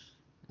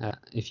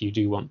 if you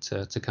do want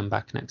to come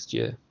back next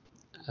year.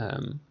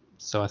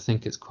 So I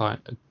think it's quite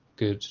a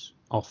good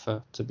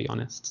offer, to be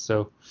honest.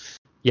 So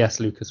yes,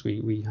 Lucas,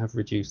 we have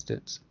reduced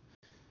it.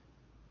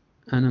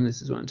 And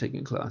this is what I'm taking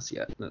in class.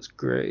 Yeah, that's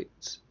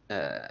great.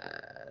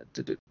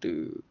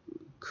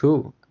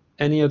 Cool.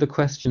 Any other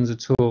questions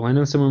at all? I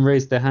know someone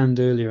raised their hand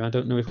earlier. I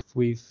don't know if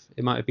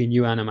it might have been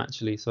you, Anam,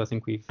 actually. So I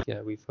think we've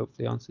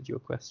hopefully answered your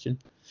question.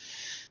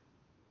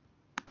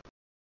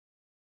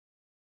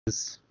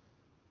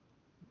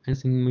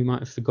 Anything we might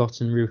have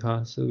forgotten,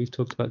 Ruha? So we've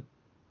talked about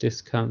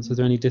discounts. Are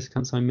there any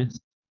discounts I missed?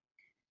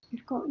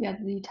 We've got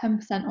the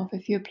 10% off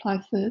if you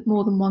apply for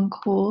more than one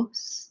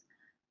course.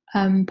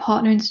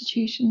 Partner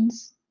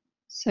institutions.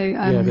 So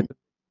yeah,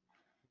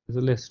 there's a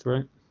list,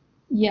 right?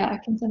 Yeah, I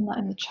can send that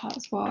in the chat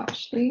as well,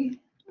 actually.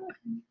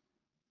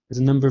 There's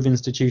a number of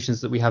institutions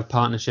that we have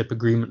partnership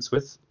agreements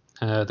with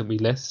that we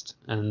list,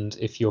 and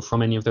if you're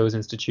from any of those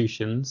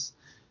institutions,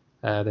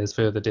 there's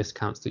further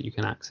discounts that you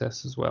can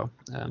access as well.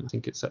 I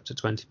think it's up to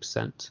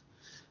 20%.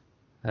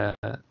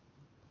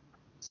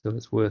 So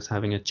it's worth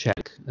having a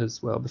check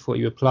as well before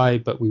you apply,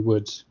 but we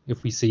would,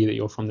 if we see that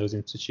you're from those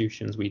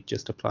institutions, we'd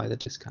just apply the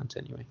discount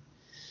anyway.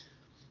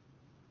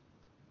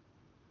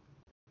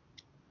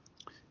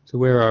 So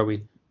where are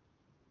we?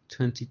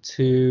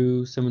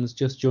 22, someone's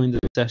just joined the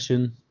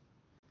session.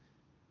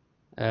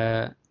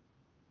 I'm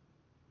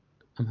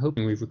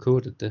hoping we've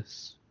recorded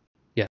this.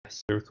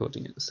 Yes, we're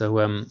recording it. So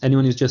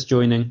anyone who's just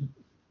joining,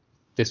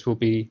 this will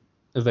be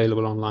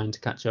available online to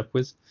catch up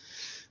with.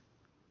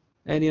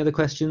 Any other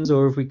questions,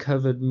 or have we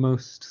covered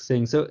most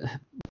things? So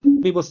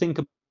people think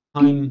about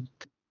time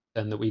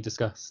then that we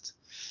discussed.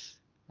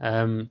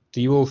 Do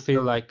you all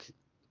feel like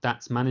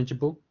that's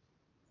manageable?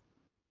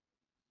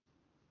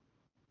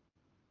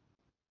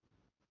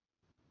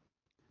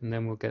 And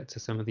then we'll get to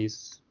some of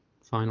these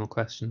final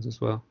questions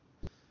as well.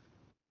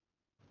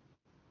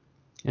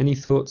 Any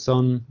thoughts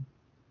on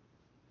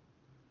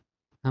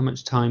how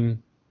much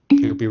time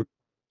you'll be?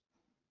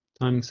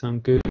 Timing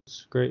sound good?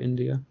 Great,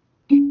 India.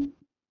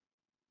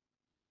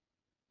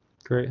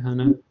 Great,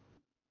 Hannah.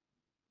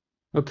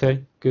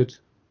 Okay, good.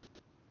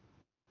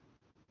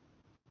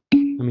 I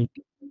mean,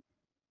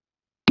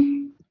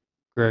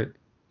 great.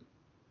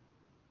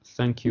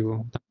 Thank you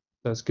all.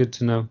 That's good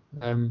to know.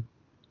 I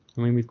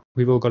mean,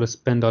 we've all got to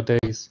spend our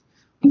days,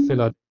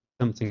 fill out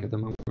something at the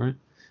moment, right?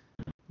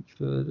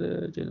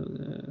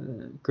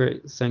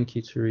 Great, thank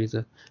you,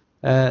 Teresa.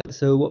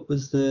 So what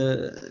was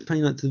the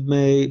 29th of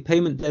May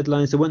payment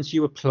deadline? So once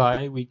you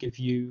apply, we give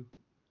you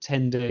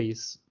 10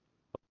 days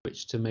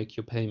which to make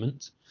your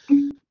payment.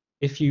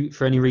 If you,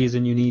 for any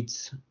reason, you need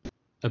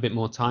a bit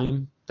more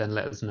time, then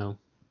let us know.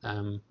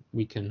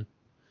 We can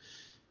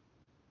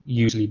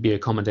usually be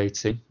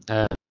accommodating,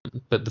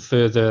 but the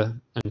further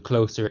and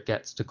closer it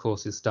gets to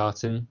courses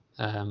starting,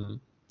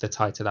 the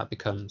tighter that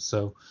becomes.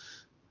 So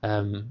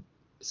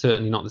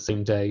certainly not the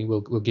same day. We'll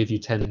give you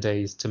 10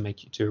 days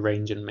to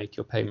arrange and make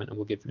your payment, and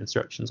we'll give you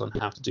instructions on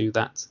how to do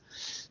that.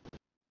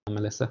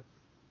 Melissa,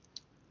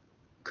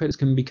 credits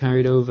can be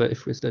carried over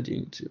if we're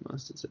studying to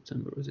Master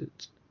September, or is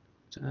it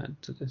to add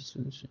to this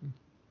finishing?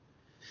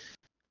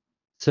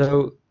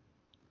 So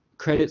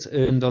credits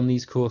earned on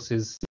these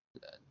courses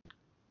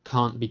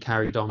can't be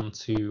carried on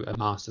to a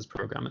master's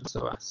program at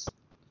SOAS.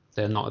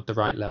 They're not at the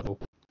right level.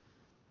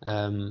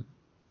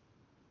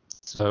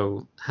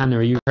 So Hannah,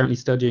 are you currently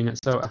studying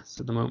at SOAS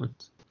at the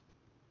moment?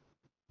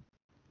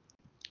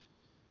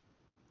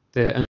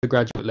 They're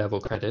undergraduate level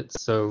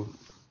credits, so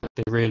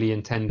they're really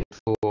intended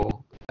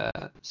for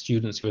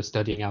students who are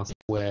studying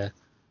elsewhere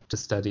to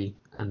study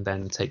and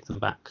then take them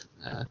back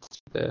to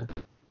their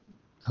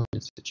home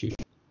institution.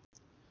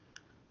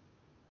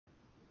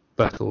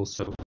 But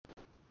also,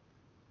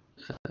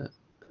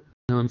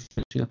 now I'm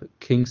finishing up at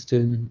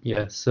Kingston.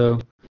 Yeah, so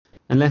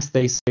unless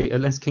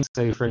Kingston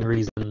say for any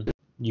reason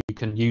you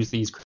can use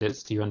these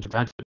credits to your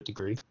undergraduate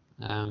degree,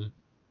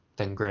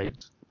 then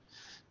great.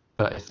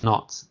 But if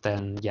not,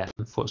 then yeah,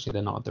 unfortunately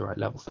they're not at the right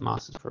level for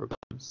master's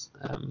programs.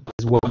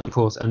 There's one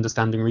course,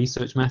 Understanding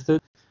Research Method,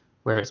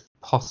 where it's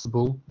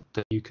possible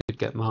that you could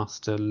get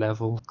master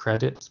level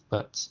credits,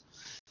 but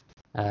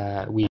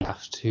we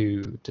have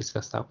to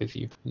discuss that with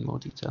you in more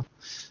detail.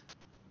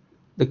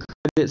 The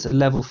credits at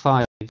level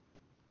 5,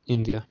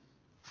 India.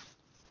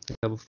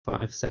 Level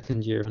 5,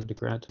 second year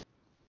undergrad.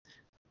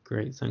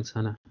 Great, thanks,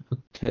 Hannah.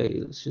 Okay,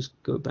 let's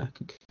just go back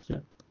and catch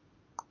up.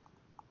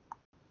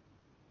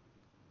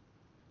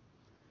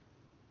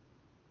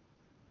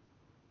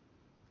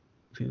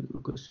 If you have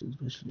more questions,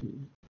 especially,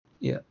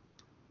 yeah.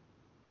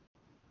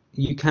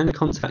 You can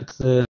contact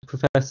the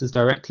professors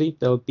directly.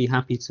 They'll be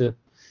happy to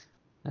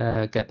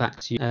get back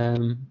to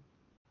you.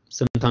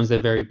 Sometimes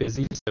they're very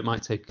busy, so it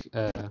might take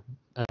a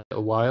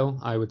while.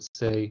 I would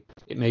say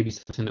it may be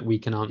something that we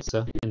can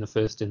answer in the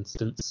first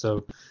instance.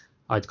 So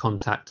I'd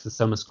contact the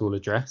summer school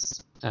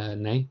address,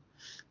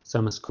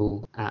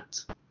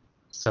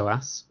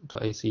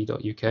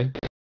 summerschool@soas.ac.uk.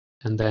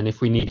 And then if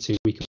we need to,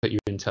 we can put you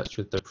in touch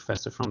with the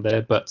professor from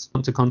there. But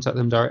want to contact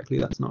them directly,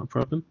 that's not a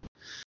problem.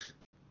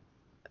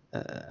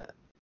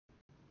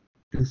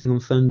 Anything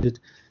unfunded.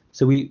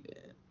 So we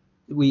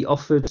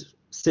offered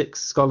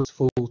 6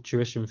 full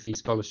tuition fee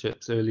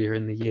scholarships earlier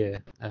in the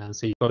year.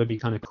 So you've got to be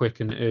kind of quick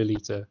and early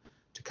to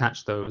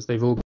catch those.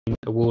 They've all been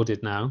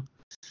awarded now.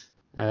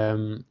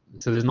 So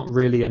there's not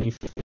really any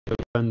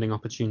funding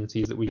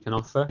opportunities that we can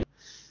offer.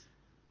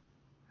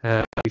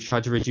 We've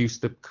tried to reduce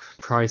the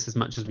price as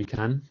much as we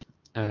can,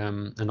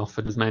 and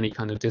offered as many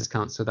kind of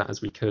discounts to that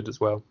as we could as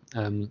well.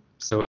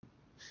 So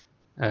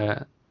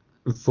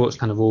unfortunately,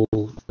 kind of all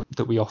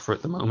that we offer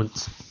at the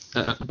moment.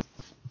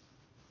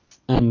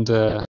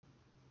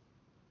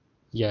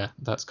 Yeah,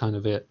 that's kind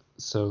of it.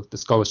 So the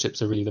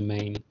scholarships are really the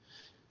main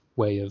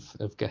way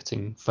of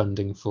getting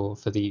funding for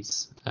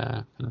these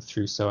kind of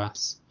through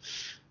SOAS.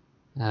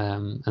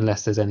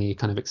 Unless there's any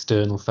kind of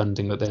external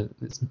funding, but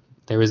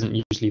there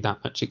isn't usually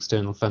that much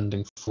external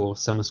funding for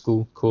summer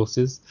school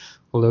courses,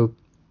 although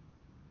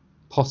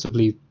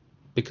possibly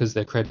because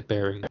they're credit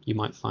bearing you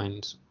might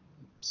find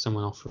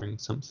someone offering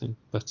something,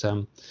 but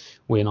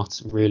we're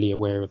not really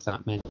aware of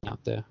that many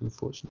out there,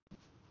 unfortunately.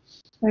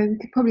 So we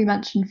could probably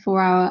mention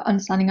for our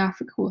Understanding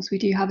Africa course, we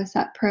do have a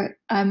separate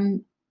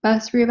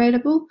bursary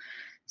available.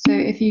 So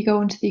if you go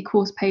onto the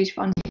course page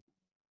for Understanding,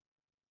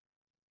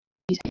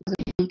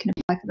 you can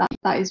apply for that.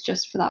 That is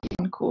just for that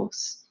one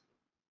course.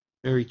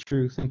 Very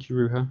true. Thank you,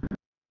 Ruha.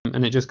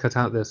 And it just cut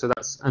out there. So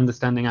that's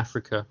Understanding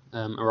Africa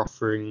are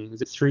offering,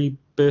 is it 3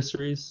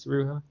 bursaries,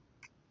 Ruha?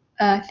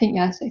 I think,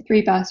 yeah, so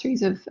 3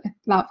 bursaries of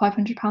about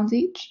 £500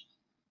 each.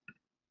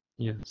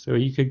 Yeah, so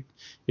you could,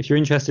 if you're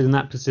interested in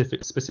that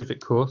specific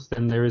course,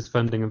 then there is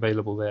funding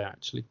available there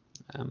actually.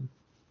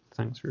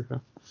 Thanks, Ruha.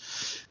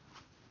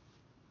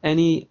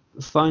 Any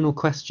final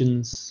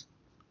questions?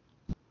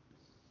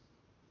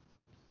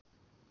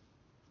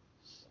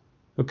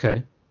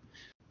 Okay.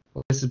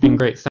 Well, this has been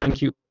great.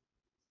 Thank you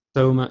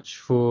so much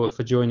for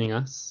joining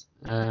us.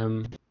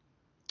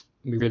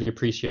 We really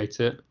appreciate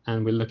it,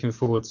 and we're looking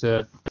forward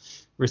to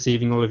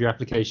receiving all of your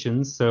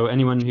applications. So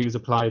anyone who's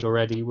applied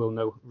already will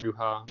know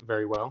Ruha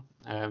very well.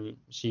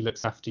 She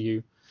looks after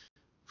you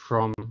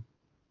from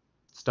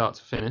start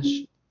to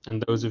finish,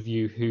 and those of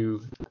you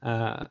who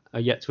are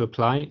yet to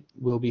apply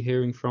will be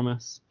hearing from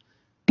us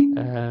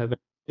very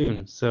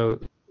soon.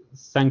 So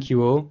thank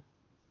you all.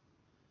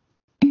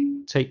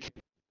 Take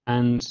care,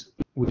 and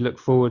we look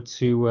forward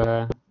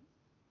to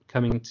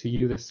coming to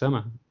you this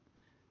summer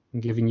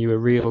and giving you a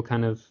real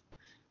kind of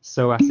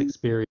SOAS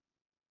experience.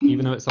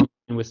 Even though it's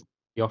online,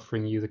 we're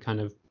offering you the kind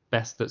of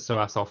best that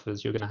SOAS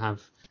offers. You're going to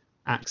have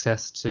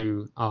access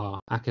to our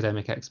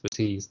academic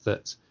expertise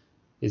that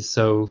is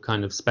so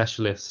kind of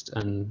specialist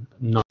and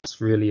not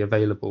really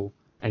available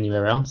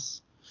anywhere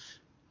else.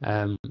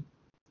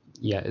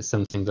 Yeah, it's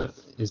something that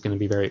is going to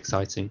be very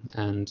exciting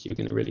and you're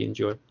going to really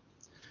enjoy.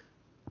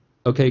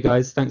 Okay,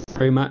 guys, thanks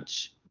very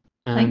much,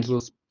 and we'll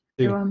see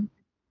you soon.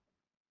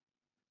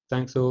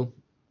 Thanks all.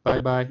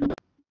 Bye bye.